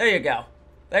 There you go.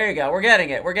 There you go. We're getting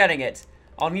it. We're getting it.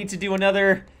 I'll need to do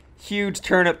another huge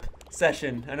turnip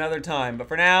session another time. But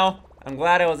for now, I'm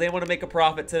glad I was able to make a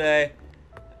profit today.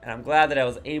 And I'm glad that I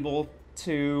was able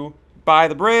to buy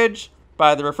the bridge,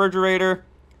 buy the refrigerator,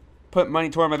 put money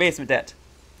toward my basement debt.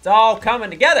 It's all coming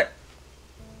together.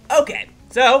 Okay,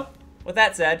 so with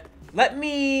that said, let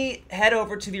me head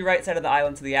over to the right side of the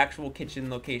island to the actual kitchen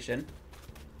location.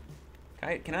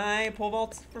 Can I pole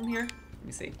vault from here? Let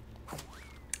me see.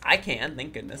 I can,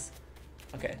 thank goodness.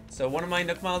 Okay, so one of my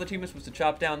Nook Miles achievements was to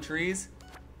chop down trees.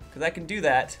 Because I can do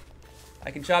that. I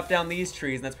can chop down these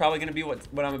trees, and that's probably going to be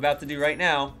what I'm about to do right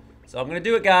now. So I'm going to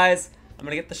do it, guys. I'm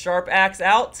gonna get the sharp axe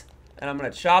out, and I'm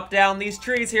gonna chop down these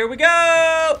trees. Here we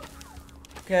go!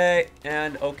 Okay,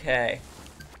 and okay.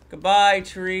 Goodbye,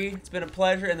 tree. It's been a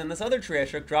pleasure. And then this other tree I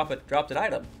shook, dropped an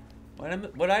item.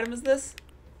 What item is this?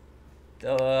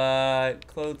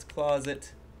 Clothes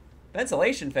closet.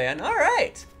 Ventilation fan. All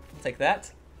right. I'll take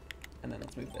that. And then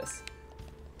let's move this.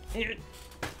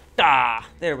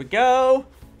 There we go.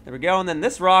 There we go. And then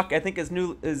this rock I think is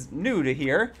new to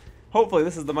here. Hopefully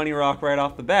this is the money rock right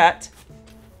off the bat.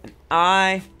 And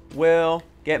I will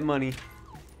get money.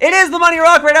 It is the money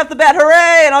rock right off the bat.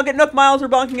 Hooray! And I'll get Nook Miles for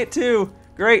bonking it too.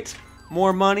 Great.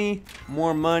 More money,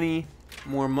 more money,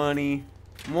 more money,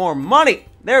 more money.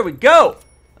 There we go.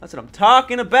 That's what I'm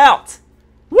talking about.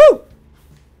 Woo!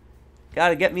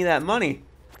 Gotta get me that money.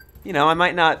 You know, I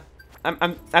might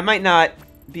not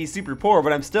be super poor,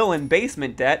 but I'm still in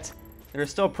basement debt. There are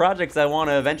still projects I want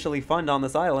to eventually fund on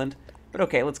this island. But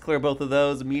okay, let's clear both of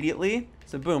those immediately.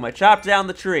 So boom, I chopped down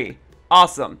the tree.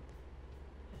 Awesome.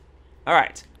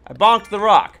 Alright, I bonked the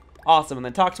rock. Awesome, and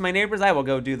then talk to my neighbors. I will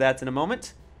go do that in a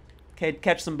moment. Okay,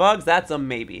 catch some bugs. That's a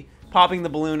maybe. Popping the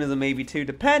balloon is a maybe too,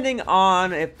 depending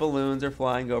on if balloons are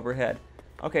flying overhead.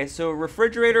 Okay, so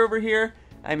refrigerator over here.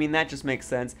 I mean, that just makes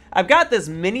sense. I've got this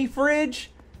mini fridge,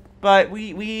 but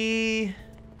I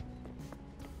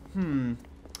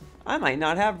might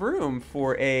not have room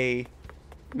for a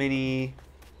major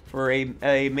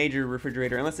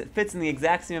refrigerator unless it fits in the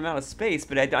exact same amount of space,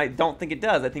 but I don't think it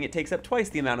does. I think it takes up twice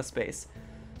the amount of space.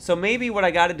 So maybe what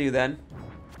I gotta do then,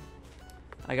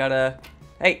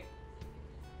 hey,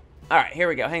 all right, here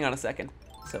we go. Hang on a second.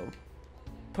 So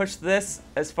push this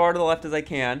as far to the left as I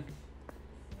can.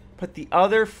 Put the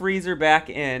other freezer back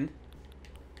in.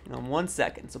 Hang on 1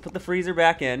 second. So put the freezer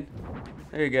back in.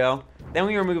 There you go. Then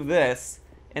we remove this,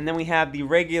 and then we have the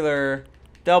regular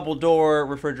double door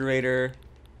refrigerator.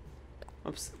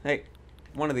 Oops. Hey,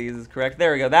 one of these is correct.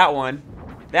 There we go. That one.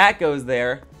 That goes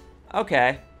there.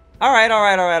 Okay. All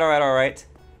right.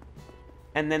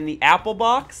 And then the apple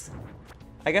box.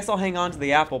 I guess I'll hang on to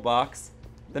the apple box.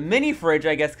 The mini fridge,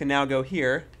 I guess, can now go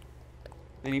here.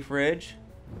 Mini fridge.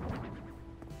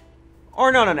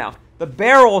 Or no. The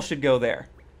barrel should go there.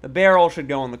 The barrel should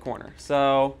go in the corner.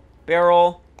 So,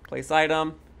 barrel, place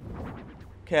item.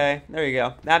 Okay, there you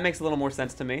go. That makes a little more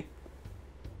sense to me.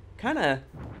 Kind of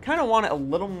want it a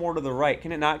little more to the right.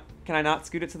 Can I not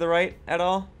scoot it to the right at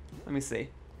all? Let me see.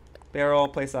 Barrel,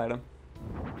 place item.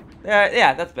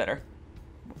 Yeah, that's better.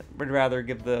 Would rather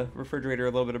give the refrigerator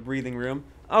a little bit of breathing room.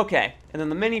 Okay, and then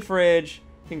the mini fridge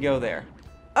can go there.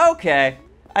 Okay,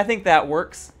 I think that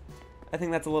works. I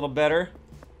think that's a little better.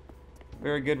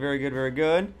 Very good, very good, very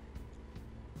good.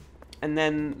 And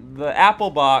then the apple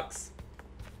box,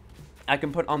 I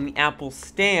can put on the apple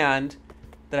stand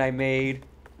that I made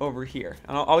over here.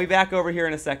 And I'll be back over here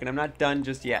in a second. I'm not done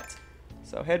just yet.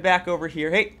 So head back over here.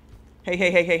 Hey!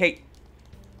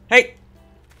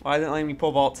 Why isn't it letting me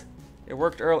pole vault? It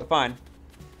worked early. Fine.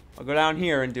 I'll go down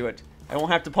here and do it. I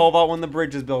won't have to pole vault when the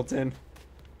bridge is built in.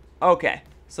 Okay.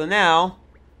 So now,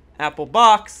 apple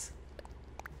box,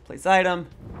 place item.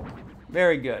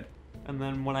 Very good. And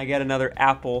then when I get another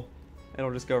apple,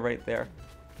 it'll just go right there.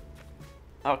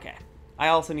 Okay. I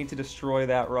also need to destroy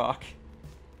that rock.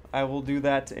 I will do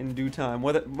that in due time.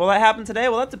 Will that happen today?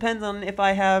 Well, that depends on if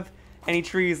I have any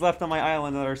trees left on my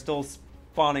island that are still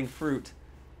spawning fruit.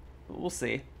 But we'll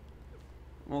see.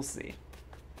 We'll see.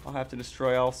 I'll have to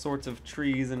destroy all sorts of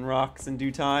trees and rocks in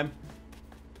due time.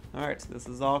 Alright, this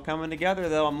is all coming together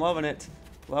though. I'm loving it.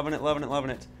 Loving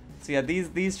it. So yeah,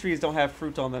 these trees don't have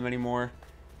fruit on them anymore.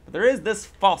 But there is this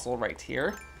fossil right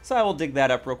here. So I will dig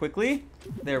that up real quickly.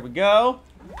 There we go.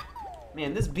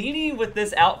 Man, this beanie with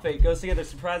this outfit goes together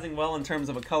surprisingly well in terms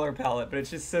of a color palette, but it's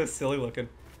just so silly looking.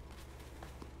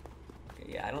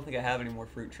 Okay, yeah, I don't think I have any more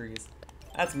fruit trees.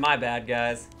 That's my bad,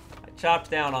 guys. I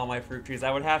chopped down all my fruit trees.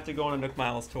 I would have to go on a Nook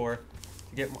Miles tour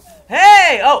to get more.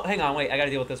 Hey! Oh, hang on, wait. I gotta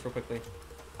deal with this real quickly.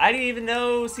 I didn't even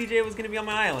know CJ was gonna be on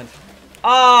my island.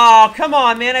 Oh, come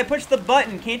on, man. I pushed the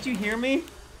button. Can't you hear me?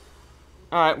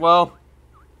 Alright, well.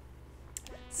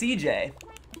 CJ,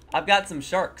 I've got some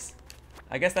sharks.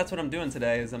 I guess that's what I'm doing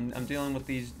today, is I'm dealing with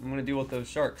these. I'm gonna deal with those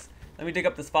sharks. Let me dig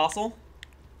up this fossil.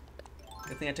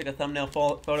 Good thing I took a thumbnail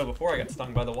photo before I got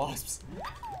stung by the wasps.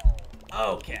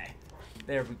 Okay,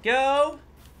 there we go.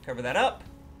 Cover that up.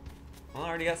 Well, I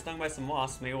already got stung by some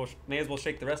wasps. Maybe may as well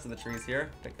shake the rest of the trees here.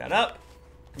 Pick that up.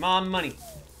 Come on, money.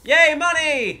 Yay,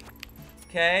 money!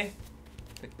 Okay,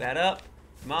 pick that up.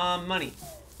 Come on, money.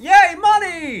 Yay,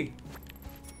 money!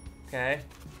 Okay.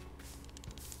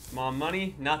 Come on,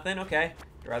 money. Nothing. Okay.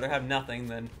 I'd rather have nothing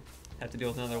than have to deal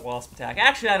with another wasp attack.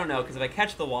 Actually, I don't know, because if I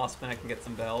catch the wasp, then I can get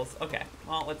some bells. Okay.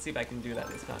 Well, let's see if I can do that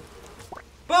this time.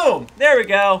 Boom! There we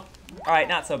go. All right,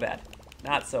 not so bad.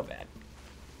 Not so bad.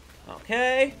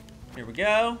 Okay, here we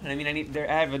go. And I mean,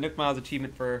 I have a Nook Miles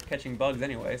achievement for catching bugs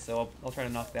anyway, so I'll try to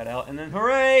knock that out. And then,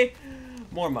 hooray!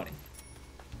 More money.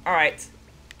 All right.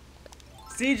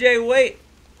 CJ, wait.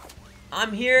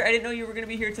 I'm here. I didn't know you were going to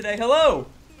be here today. Hello.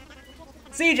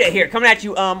 CJ here, coming at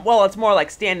you. Well, it's more like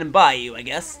standing by you, I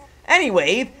guess.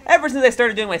 Anyway, ever since I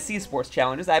started doing my Sea Sports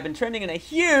challenges, I've been trending in a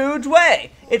huge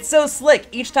way. It's so slick.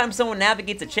 Each time someone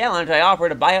navigates a challenge, I offer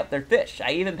to buy up their fish.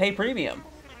 I even pay premium.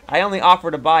 I only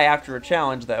offer to buy after a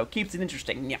challenge, though. Keeps it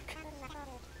interesting. Yuck.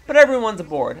 But everyone's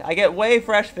aboard. I get way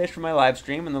fresh fish from my live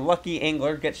stream, and the lucky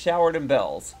angler gets showered in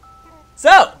bells.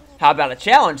 So, how about a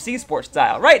challenge, Sea Sports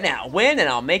style? Right now, win, and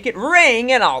I'll make it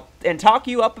ring, and talk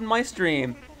you up in my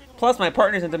stream. Plus, my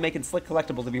partner's into making slick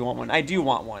collectibles if you want one. I do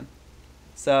want one.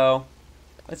 So,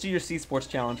 let's do your Sea Sports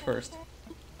challenge first.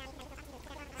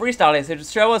 Freestyle day, so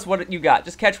just show us what you got.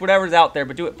 Just catch whatever's out there,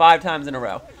 but do it 5 times in a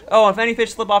row. Oh, if any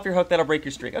fish slip off your hook, that'll break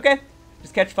your streak. Okay,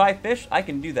 just catch 5 fish. I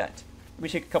can do that. Let me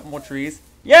shake a couple more trees.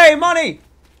 Yay, money!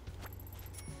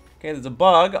 Okay, there's a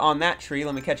bug on that tree.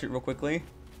 Let me catch it real quickly.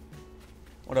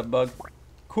 What up, bug?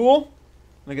 Cool.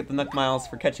 Let me get the Nook Miles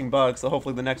for catching bugs, so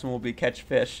hopefully the next one will be catch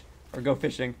fish. Or go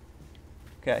fishing.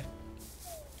 Okay.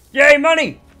 Yay,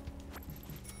 money!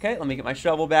 Okay, let me get my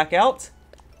shovel back out.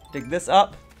 Dig this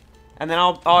up. And then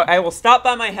I will stop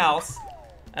by my house.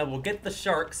 I will get the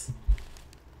sharks.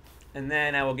 And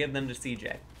then I will give them to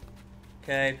CJ.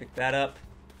 Okay, pick that up.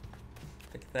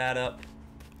 Pick that up.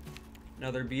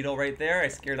 Another beetle right there. I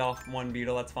scared off one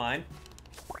beetle, that's fine.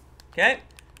 Okay.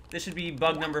 This should be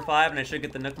bug number 5, and I should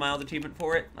get the Nook Miles achievement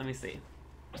for it. Let me see.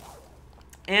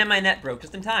 And my net broke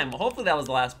just in time. Well, hopefully that was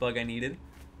the last bug I needed.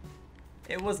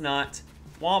 It was not.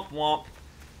 Womp womp.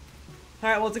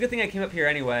 Alright, well, it's a good thing I came up here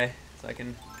anyway, so I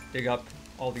can dig up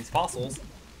all these fossils.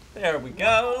 There we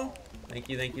go. Thank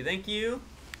you, thank you, thank you.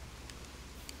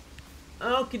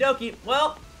 Okie dokie.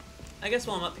 Well, I guess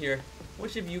while I'm up here,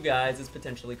 which of you guys is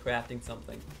potentially crafting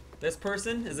something? This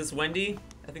person? Is this Wendy?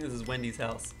 I think this is Wendy's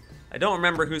house. I don't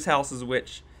remember whose house is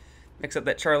which, except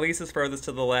that Charlize is furthest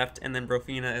to the left, and then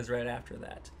Brofina is right after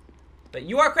that. But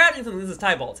you are crafting something. This is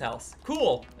Tybalt's house.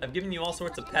 Cool. I've given you all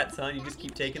sorts of pets, huh? You just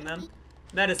keep taking them.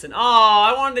 Medicine. Oh,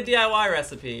 I wanted a DIY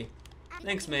recipe.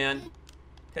 Thanks, man.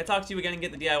 Can I talk to you again and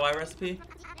get the DIY recipe?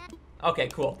 Okay,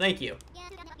 cool. Thank you.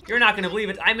 You're not going to believe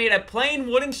it. I made a plain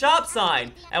wooden shop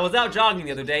sign. I was out jogging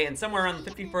the other day, and somewhere around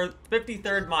the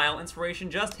 53rd mile, inspiration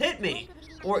just hit me.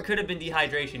 Or it could have been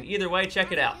dehydration. Either way,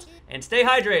 check it out. And stay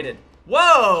hydrated.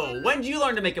 Whoa! When did you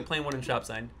learn to make a plain wooden shop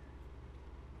sign?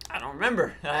 I don't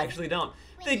remember. I actually don't.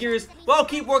 Figures. Well,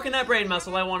 keep working that brain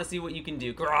muscle. I want to see what you can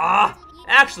do. Grah!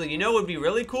 Actually, you know what would be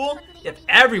really cool? If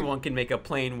everyone can make a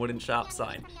plain wooden shop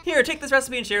sign. Here, take this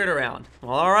recipe and share it around.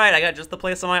 Well, alright, I got just the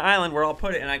place on my island where I'll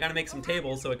put it, and I gotta make some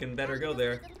tables so it can better go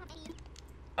there.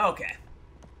 Okay.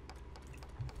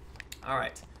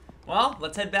 Alright. Well,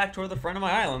 let's head back toward the front of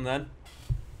my island then.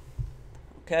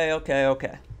 Okay, okay,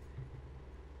 okay.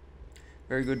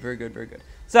 Very good, very good, very good.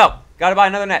 So, gotta buy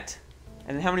another net.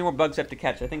 And then how many more bugs do I have to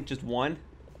catch? I think just one.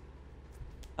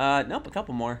 Nope, a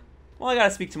couple more. Well, I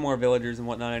gotta speak to more villagers and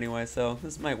whatnot anyway, so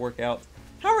this might work out.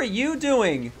 How are you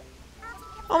doing?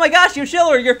 Oh my gosh,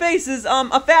 Yoshiller, your face is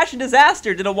a fashion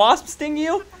disaster. Did a wasp sting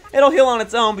you? It'll heal on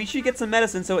its own, but you should get some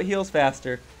medicine so it heals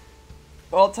faster.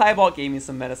 Well, Tybalt gave me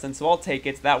some medicine, so I'll take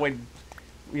it. That way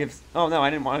we have... Oh no, I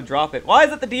didn't want to drop it. Why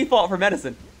is it the default for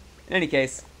medicine? In any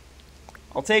case,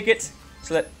 I'll take it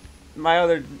so that my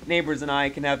other neighbors and I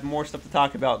can have more stuff to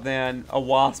talk about than a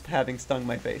wasp having stung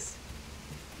my face.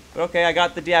 But okay, I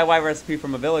got the DIY recipe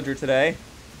from a villager today,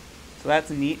 so that's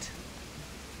neat.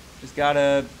 Just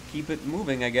gotta keep it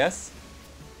moving, I guess.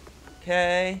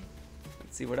 Okay,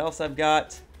 let's see what else I've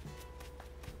got.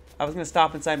 I was gonna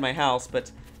stop inside my house,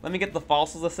 but let me get the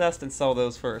fossils assessed and sell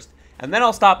those first. And then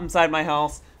I'll stop inside my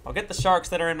house, I'll get the sharks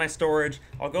that are in my storage,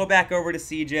 I'll go back over to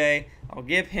CJ, I'll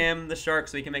give him the shark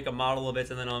so he can make a model of it,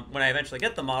 and then when I eventually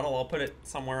get the model, I'll put it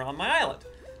somewhere on my island.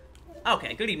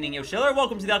 Okay, good evening, Yoshiller.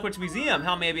 Welcome to the Aquatic Museum.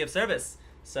 How may I be of service?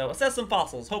 So, assess some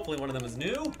fossils. Hopefully one of them is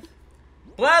new.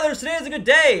 Blathers, today is a good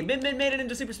day. Min Min made it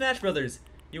into Super Smash Brothers.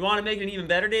 You want to make it an even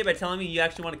better day by telling me you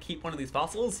actually want to keep one of these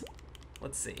fossils?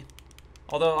 Let's see.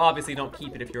 Although, obviously, don't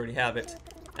keep it if you already have it.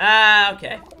 Ah,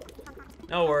 okay.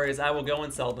 No worries. I will go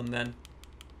and sell them then.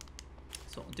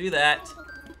 So, I'll do that.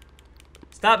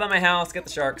 Stop by my house, get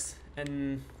the sharks,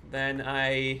 and then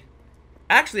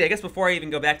Actually, I guess before I even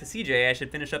go back to CJ, I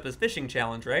should finish up this fishing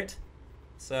challenge, right?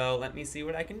 So let me see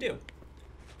what I can do.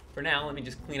 For now, let me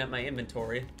just clean up my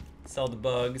inventory. Sell the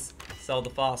bugs, sell the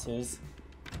fossils.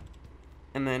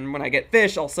 And then when I get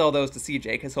fish, I'll sell those to CJ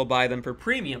because he'll buy them for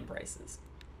premium prices.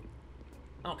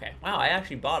 Okay, wow, I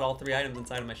actually bought all 3 items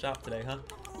inside of my shop today, huh?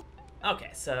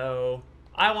 Okay, so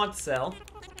I want to sell.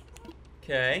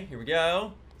 Okay, here we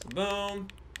go. So boom,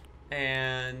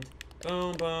 and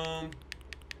boom, boom,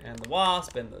 and the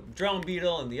wasp, and the drone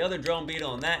beetle, and the other drone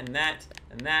beetle, and that, and that,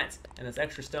 and that, and this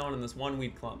extra stone, and this 1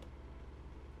 weed clump.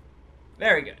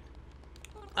 Very good.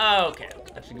 Okay,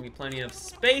 that should give me plenty of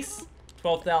space.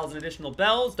 12,000 additional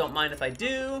bells. Don't mind if I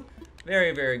do.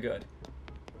 Very, very good.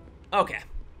 Okay,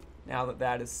 now that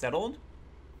that is settled,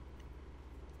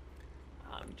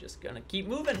 I'm just gonna keep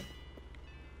moving.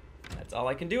 That's all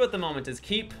I can do at the moment is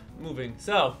keep moving.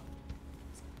 So,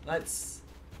 I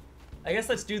guess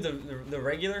let's do the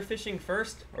regular fishing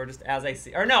first, or just as I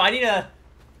see. Or no, I need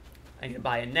to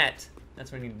buy a net.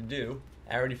 That's what I need to do.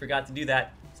 I already forgot to do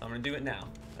that, so I'm gonna do it now.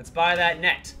 Let's buy that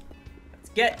net. Let's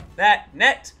get that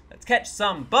net. Let's catch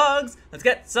some bugs. Let's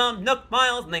get some Nook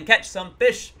Miles, and then catch some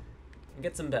fish and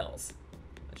get some bells.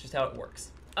 That's just how it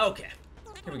works. Okay,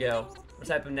 here we go. What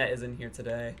type of net is in here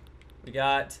today? We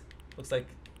got, looks like,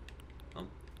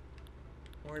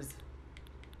 where's,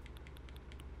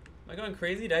 am I going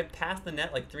crazy? Did I pass the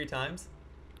net like 3 times?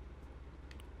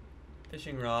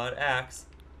 Fishing rod, axe.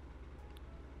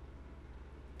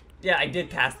 Yeah, I did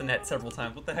pass the net several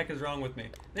times. What the heck is wrong with me?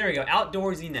 There we go,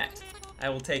 outdoorsy net. I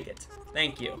will take it.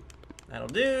 Thank you. That'll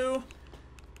do.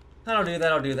 That'll do,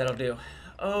 that'll do, that'll do.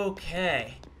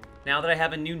 Okay. Now that I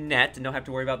have a new net and don't have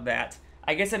to worry about that,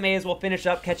 I guess I may as well finish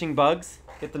up catching bugs,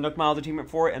 get the Nook Miles achievement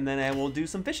for it, and then I will do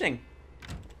some fishing.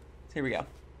 So here we go.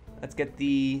 Let's get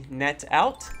the net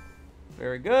out.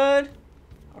 Very good.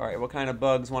 Alright, what kind of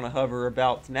bugs want to hover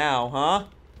about now, huh?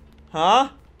 Huh?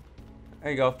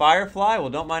 There you go, firefly.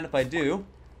 Well, don't mind if I do.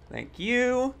 Thank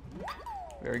you.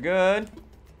 Very good.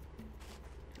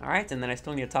 Alright, and then I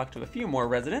still need to talk to a few more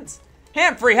residents.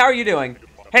 Hamfrey, how are you doing?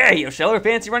 Hey, Yoshiller,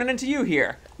 fancy running into you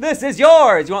here. This is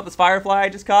yours! You want this firefly I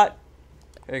just caught?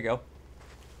 There you go.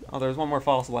 Oh, there's one more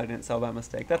fossil I didn't sell by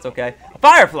mistake. That's okay. A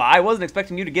firefly? I wasn't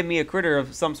expecting you to give me a critter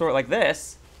of some sort like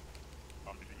this.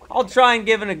 I'll try and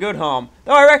give it a good home,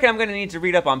 though I reckon I'm going to need to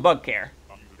read up on bug care.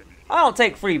 I don't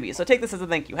take freebies, so take this as a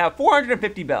thank you. Have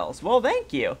 450 bells. Well,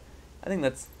 thank you. I think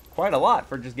that's quite a lot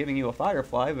for just giving you a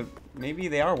firefly, but maybe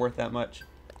they are worth that much.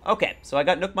 Okay, so I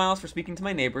got Nook Miles for speaking to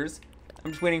my neighbors.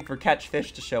 I'm just waiting for catch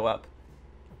fish to show up.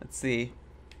 Let's see.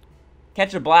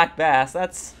 Catch a black bass.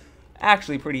 That's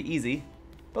actually pretty easy.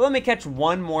 But let me catch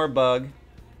one more bug.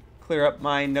 Clear up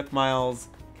my Nook Miles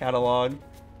catalog.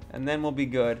 And then we'll be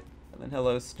good. And then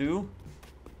hello, Stu.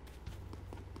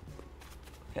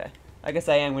 Okay. I guess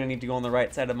I am going to need to go on the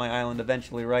right side of my island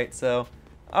eventually, right? So,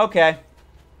 okay.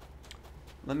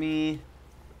 Let me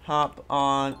hop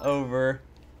on over.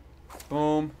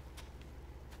 Boom.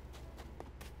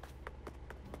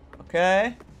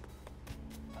 Okay.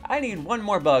 I need one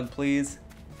more bug, please.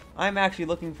 I'm actually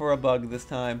looking for a bug this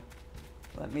time.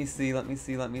 Let me see, let me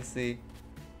see, let me see.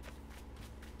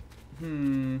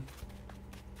 Need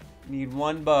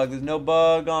one bug. There's no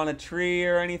bug on a tree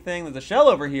or anything. There's a shell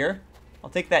over here. I'll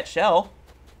take that shell.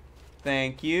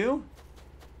 Thank you.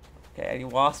 Okay, any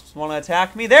wasps want to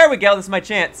attack me? There we go, this is my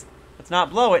chance. Let's not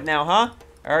blow it now, huh?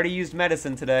 I already used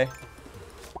medicine today.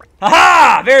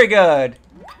 Haha! Very good!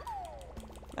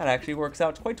 That actually works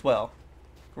out quite well.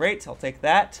 Great, I'll take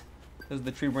that. Those are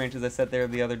the tree branches I set there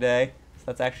the other day. So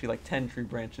that's actually like 10 tree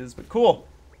branches, but cool.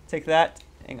 Take that.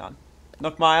 Hang on.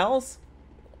 Nook Miles.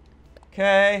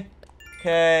 Okay.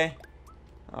 Okay.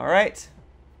 Alright.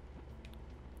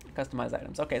 Customize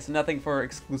items. Okay, so nothing for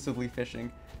exclusively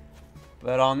fishing.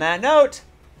 But on that note,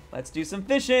 let's do some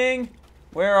fishing.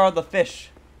 Where are the fish?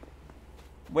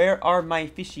 Where are my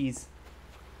fishies?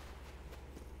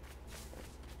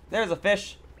 There's a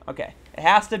fish. Okay. It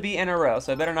has to be in a row,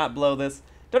 so I better not blow this.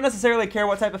 Don't necessarily care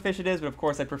what type of fish it is, but of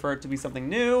course I prefer it to be something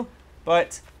new.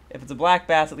 But if it's a black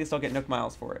bass, at least I'll get Nook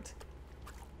Miles for it.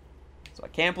 So I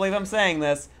can't believe I'm saying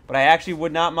this, but I actually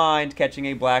would not mind catching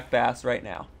a black bass right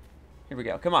now. Here we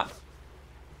go. Come on.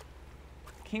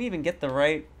 Can't even get the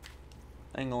right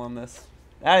angle on this.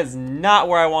 That is not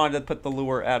where I wanted to put the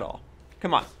lure at all.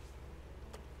 Come on.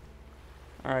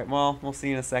 Alright, well, we'll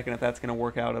see in a second if that's going to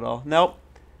work out at all. Nope.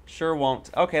 Sure won't.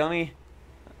 Okay, let me...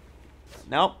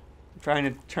 Nope. I'm trying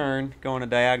to turn, going a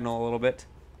diagonal a little bit.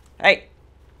 Hey!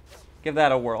 Give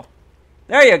that a whirl.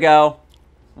 There you go.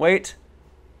 Wait.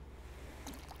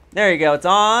 There you go. It's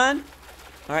on.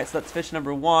 Alright, so that's fish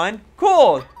number 1.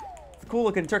 Cool! It's a cool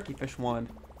looking turkey fish one.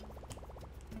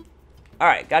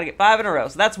 Alright, gotta get 5 in a row.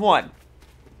 So that's 1.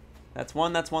 That's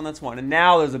 1, that's 1, that's 1. And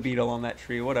now there's a beetle on that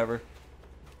tree. Whatever.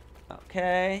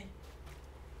 Okay.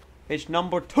 Fish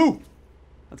number 2.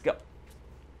 Let's go.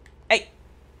 Hey!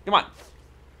 Come on.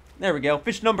 There we go.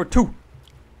 Fish number 2.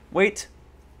 Wait.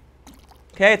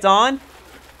 Okay, it's on.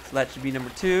 So that should be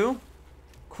number 2.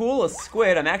 Cool, a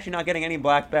squid. I'm actually not getting any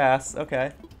black bass.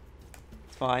 Okay.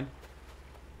 It's fine.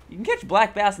 You can catch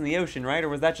black bass in the ocean, right? Or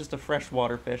was that just a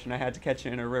freshwater fish and I had to catch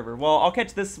it in a river? Well, I'll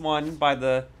catch this one by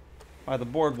the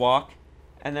boardwalk,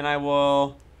 and then I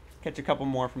will catch a couple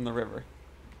more from the river.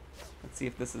 Let's see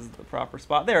if this is the proper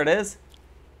spot. There it is.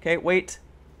 Okay, wait.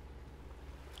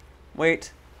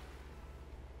 Wait.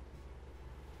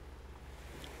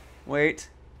 Wait.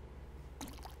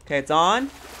 Okay, it's on.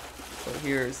 So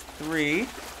here's 3.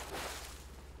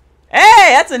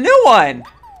 Hey, that's a new one!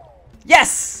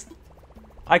 Yes!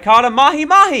 I caught a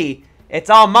mahi-mahi. It's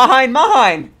all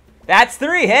mahine. That's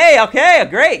 3. Hey, okay,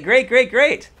 great, great, great,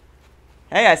 great.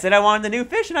 Hey, I said I wanted the new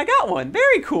fish and I got one.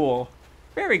 Very cool.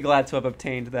 Very glad to have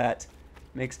obtained that.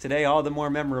 Makes today all the more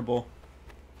memorable.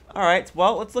 Alright,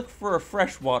 well, let's look for a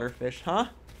freshwater fish, huh?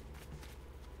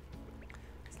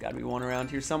 There's gotta be one around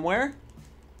here somewhere.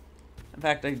 In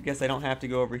fact, I guess I don't have to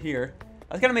go over here.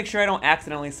 I just gotta make sure I don't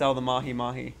accidentally sell the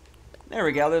mahi-mahi. There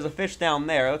we go, there's a fish down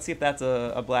there. Let's see if that's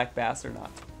a black bass or not.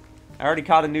 I already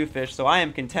caught a new fish, so I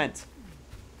am content.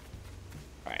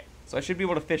 Alright, so I should be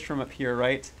able to fish from up here,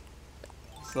 right?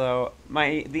 So,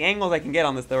 the angles I can get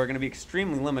on this, though, are going to be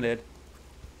extremely limited.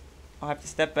 I'll have to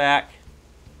step back.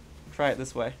 Try it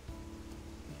this way.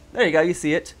 There you go, you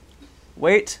see it.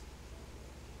 Wait.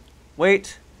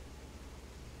 Wait.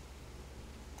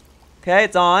 Okay,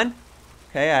 it's on.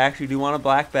 Okay, I actually do want a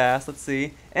black bass. Let's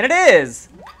see. And it is!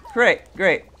 Great,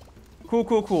 great. Cool,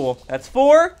 cool, cool. That's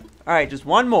 4. Alright, just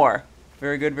one more.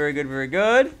 Very good, very good, very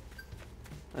good.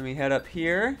 Let me head up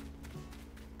here.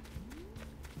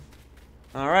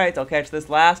 Alright, I'll catch this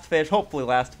last fish, hopefully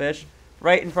last fish,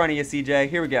 right in front of you, CJ.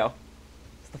 Here we go.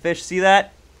 Does the fish see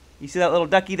that? You see that little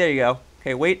ducky? There you go.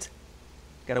 Okay, wait.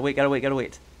 Gotta wait, gotta wait, gotta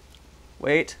wait.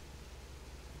 Wait.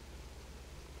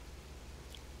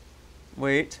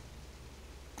 Wait.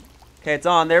 Okay, it's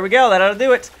on. There we go. That ought to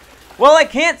do it. Well, I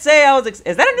can't say I was...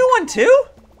 Is that a new one, too?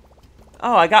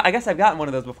 Oh, I guess I've gotten one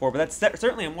of those before, but that's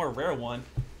certainly a more rare one.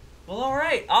 Well,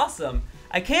 alright. Awesome.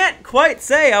 I can't quite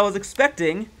say I was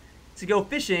expecting to go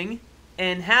fishing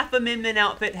in half a Min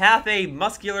outfit, half a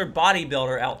muscular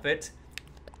bodybuilder outfit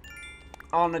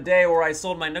on a day where I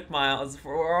sold my Nook Miles,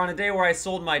 or on a day where I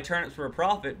sold my turnips for a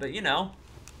profit, but you know,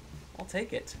 I'll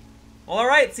take it. Well,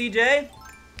 alright, CJ.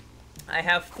 I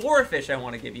have 4 fish I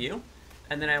want to give you,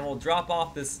 and then I will drop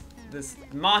off this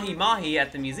mahi-mahi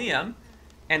at the museum,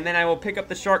 and then I will pick up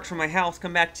the sharks from my house,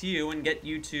 come back to you, and get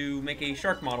you to make a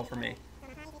shark model for me.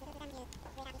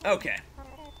 Okay.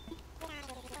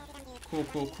 Cool,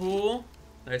 cool, cool.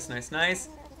 Nice, nice, nice.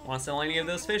 Want to sell any of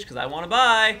those fish? Because I want to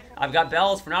buy. I've got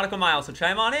bells for nautical miles, so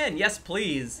chime on in. Yes,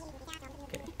 please.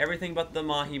 Okay, everything but the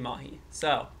mahi-mahi.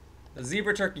 So, the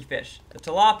zebra turkey fish, the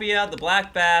tilapia, the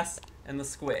black bass, and the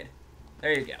squid.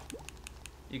 There you go.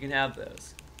 You can have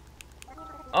those.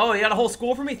 Oh, you got a whole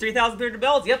school for me? 3,300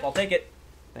 bells? Yep, I'll take it.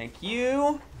 Thank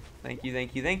you. Thank you,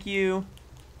 thank you, thank you.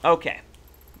 Okay.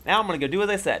 Now I'm going to go do as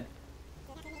I said.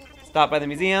 Stop by the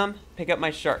museum, pick up my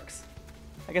sharks.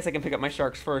 I guess I can pick up my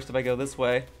sharks first if I go this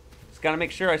way. Just gotta make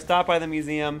sure I stop by the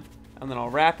museum, and then I'll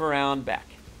wrap around back.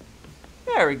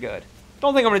 Very good.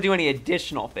 Don't think I'm gonna do any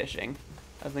additional fishing.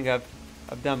 I think I've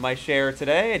done my share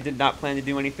today. I did not plan to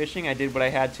do any fishing. I did what I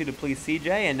had to please CJ,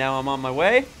 and now I'm on my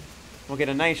way. We'll get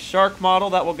a nice shark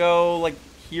model that will go like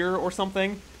here or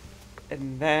something,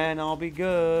 and then I'll be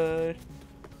good.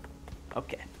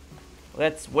 Okay.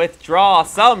 Let's withdraw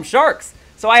some sharks.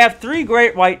 So I have 3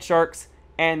 great white sharks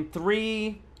and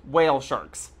 3 whale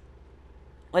sharks.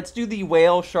 Let's do the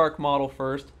whale shark model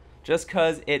first, just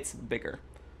because it's bigger.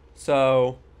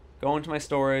 So, go into my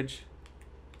storage.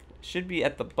 It should be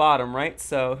at the bottom, right?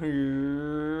 So,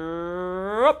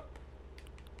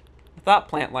 I thought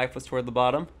plant life was toward the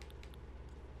bottom.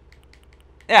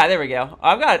 Yeah, there we go.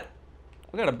 I've got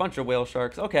a bunch of whale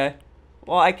sharks. Okay.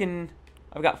 Well, I've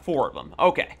got 4 of them.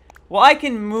 Okay. Well, I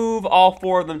can move all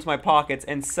 4 of them to my pockets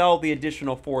and sell the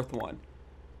additional 4th one.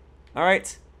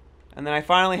 Alright. And then I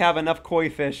finally have enough koi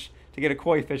fish to get a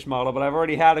koi fish model, but I've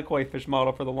already had a koi fish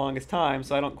model for the longest time,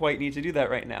 so I don't quite need to do that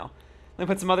right now. Let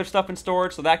me put some other stuff in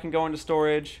storage, so that can go into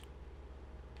storage.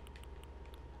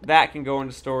 That can go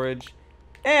into storage.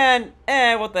 And,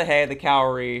 what the hey, the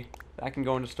cowrie. That can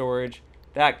go into storage.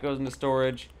 That goes into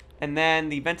storage. And then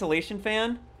the ventilation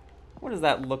fan. What does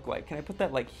that look like? Can I put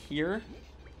that like here?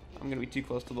 I'm going to be too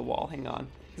close to the wall. Hang on.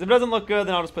 Because if it doesn't look good,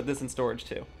 then I'll just put this in storage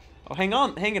too. Oh, hang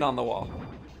it on the wall.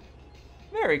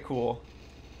 Very cool.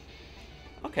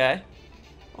 Okay.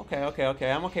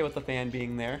 Okay. I'm okay with the fan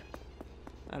being there.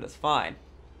 That is fine.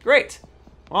 Great.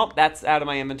 Well, that's out of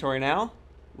my inventory now.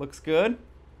 Looks good.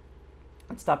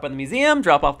 Let's stop by the museum,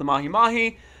 drop off the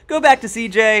mahi-mahi, go back to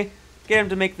CJ, get him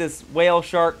to make this whale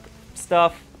shark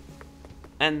stuff,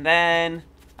 and then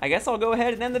I guess I'll go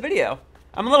ahead and end the video.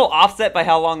 I'm a little offset by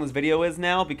how long this video is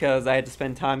now because I had to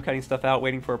spend time cutting stuff out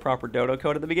waiting for a proper dodo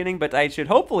code at the beginning, but I should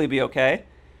hopefully be okay.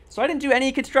 So I didn't do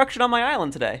any construction on my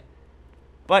island today,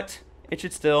 but it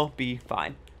should still be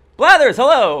fine. Blathers,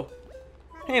 hello!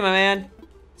 Hey, my man.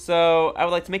 So I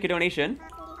would like to make a donation,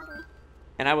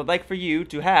 and I would like for you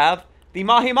to have the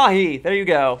mahi-mahi. There you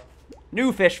go.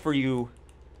 New fish for you.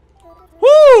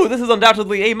 Woo! This is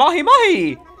undoubtedly a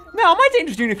mahi-mahi! Now, might I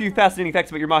interest you in a few fascinating facts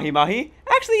about your mahi-mahi?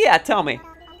 Actually, yeah, tell me.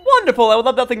 Wonderful, I would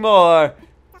love nothing more.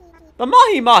 The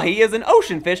mahi-mahi is an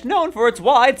ocean fish known for its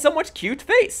wide, somewhat cute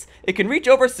face. It can reach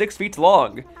over 6 feet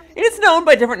long. It is known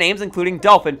by different names, including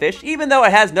dolphin fish, even though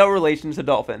it has no relation to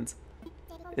dolphins.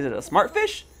 Is it a smart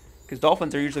fish? Because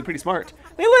dolphins are usually pretty smart.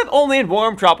 They live only in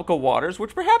warm tropical waters,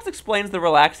 which perhaps explains the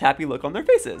relaxed, happy look on their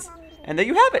faces. And there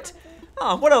you have it.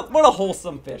 Oh, what a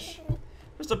wholesome fish.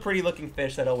 Just a pretty looking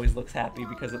fish that always looks happy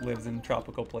because it lives in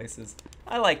tropical places.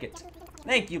 I like it.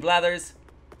 Thank you, Blathers.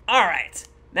 Alright,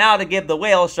 now to give the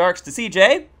whale sharks to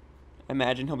CJ.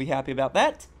 Imagine he'll be happy about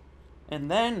that. And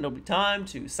then it'll be time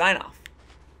to sign off.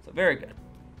 So very good.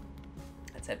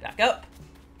 Let's head back up.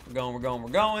 We're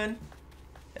going.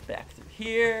 Head back through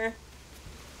here.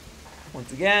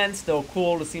 Once again, still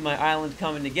cool to see my island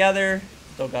coming together.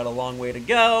 Still got a long way to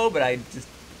go, but I just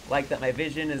like that my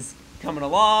vision is coming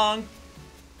along.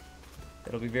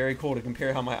 It'll be very cool to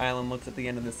compare how my island looks at the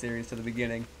end of the series to the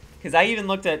beginning. Because I even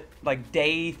looked at like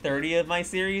day 30 of my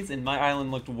series, and my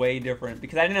island looked way different.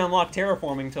 Because I didn't unlock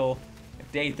terraforming until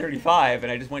day 35,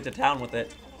 and I just went to town with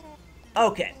it.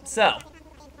 Okay, so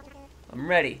I'm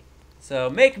ready. So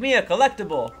make me a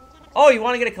collectible. Oh, you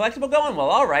want to get a collectible going? Well,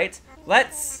 alright.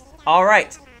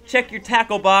 Alright. Check your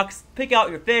tackle box, pick out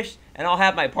your fish, and I'll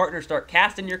have my partner start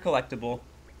casting your collectible.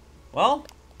 Well,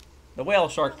 the whale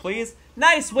shark, please.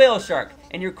 Nice whale shark.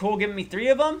 And you're cool giving me 3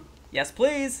 of them? Yes,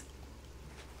 please.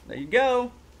 There you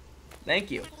go. Thank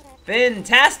you.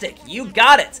 Fantastic. You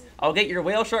got it. I'll get your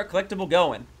whale shark collectible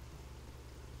going.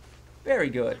 Very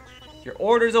good. Your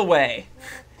order's away.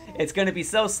 It's going to be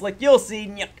so slick. You'll see.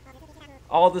 Nyuk.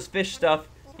 All this fish stuff.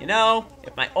 You know,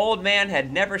 if my old man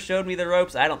had never showed me the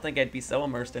ropes, I don't think I'd be so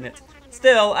immersed in it.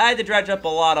 Still, I had to dredge up a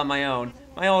lot on my own.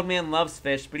 My old man loves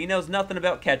fish, but he knows nothing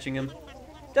about catching them.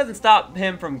 Doesn't stop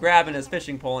him from grabbing his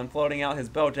fishing pole and floating out his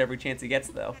boat every chance he gets,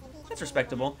 though. That's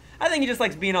respectable. I think he just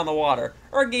likes being on the water,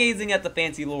 or gazing at the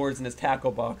fancy lures in his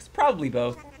tackle box. Probably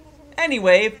both.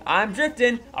 Anyway, I'm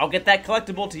drifting. I'll get that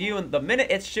collectible to you in the minute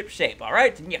it's shipshape,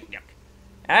 alright? Yuck, yuck.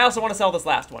 And I also want to sell this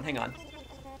last one. Hang on.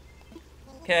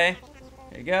 Okay.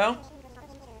 There you go.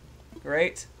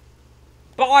 Great.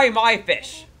 Buy my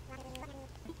fish.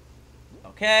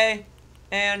 Okay.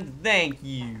 And thank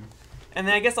you. And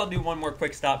then I guess I'll do one more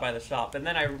quick stop by the shop. And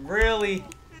then I really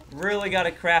got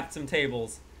to craft some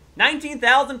tables.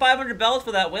 19,500 bells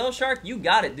for that whale shark? You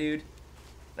got it, dude.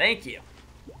 Thank you.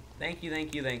 Thank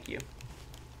you.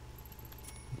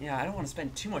 Yeah, I don't want to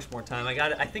spend too much more time.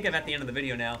 I think I'm at the end of the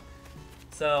video now.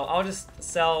 So I'll just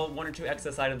sell 1 or 2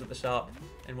 excess items at the shop,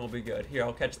 and we'll be good. Here,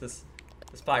 I'll catch this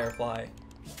firefly.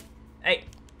 Hey!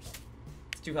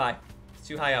 It's too high. It's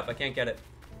too high up. I can't get it.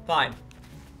 Fine.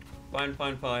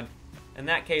 Fine. In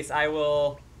that case,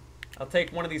 I'll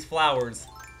take one of these flowers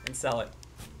and sell it.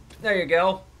 There you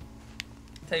go.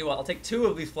 Tell you what, I'll take 2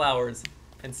 of these flowers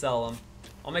and sell them.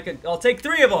 I'll take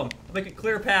 3 of them. I'll make a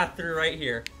clear path through right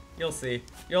here. You'll see.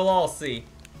 You'll all see.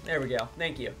 There we go.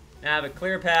 Thank you. Now I have a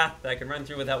clear path that I can run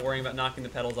through without worrying about knocking the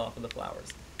petals off of the flowers.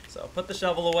 So put the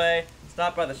shovel away,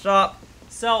 stop by the shop,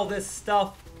 sell this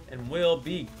stuff, and we'll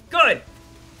be good.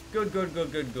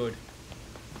 Good.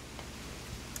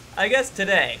 I guess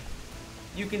today,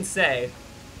 you can say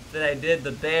that I did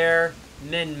the bare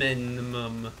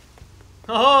minimum.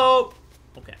 Oh!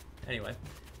 Okay, anyway.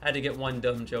 I had to get one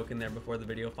dumb joke in there before the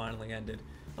video finally ended.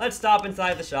 Let's stop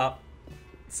inside the shop.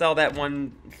 Sell that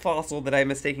one fossil that I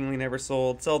mistakenly never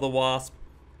sold. Sell the wasp.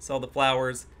 Sell the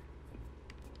flowers.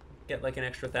 Get like an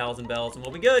extra 1,000 bells and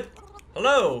we'll be good.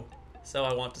 Hello! So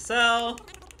I want to sell.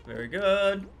 Very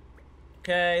good.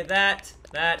 Okay, that,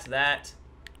 and that.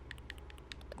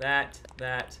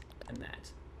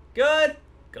 Good?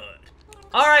 Good.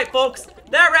 Alright, folks,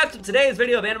 that wraps up today's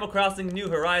video of Animal Crossing New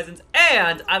Horizons,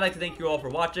 and I'd like to thank you all for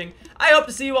watching. I hope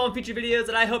to see you all in future videos,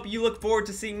 and I hope you look forward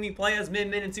to seeing me play as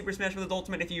Min in Super Smash Bros.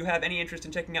 Ultimate if you have any interest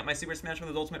in checking out my Super Smash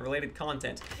Bros. Ultimate related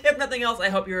content. If nothing else, I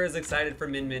hope you're as excited for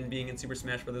Min being in Super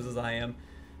Smash Bros. As I am.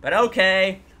 But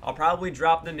okay, I'll probably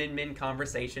drop the Min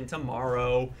conversation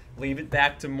tomorrow. Leave it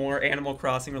back to more Animal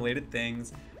Crossing related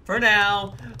things. For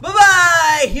now,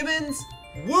 bye-bye, humans!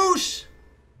 Whoosh!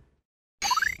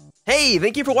 Hey,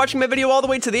 thank you for watching my video all the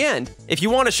way to the end. If you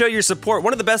want to show your support,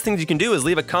 one of the best things you can do is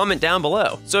leave a comment down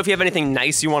below. So if you have anything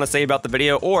nice you want to say about the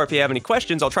video, or if you have any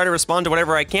questions, I'll try to respond to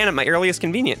whatever I can at my earliest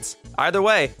convenience. Either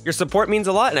way, your support means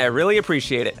a lot and I really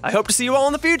appreciate it. I hope to see you all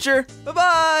in the future.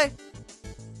 Bye-bye!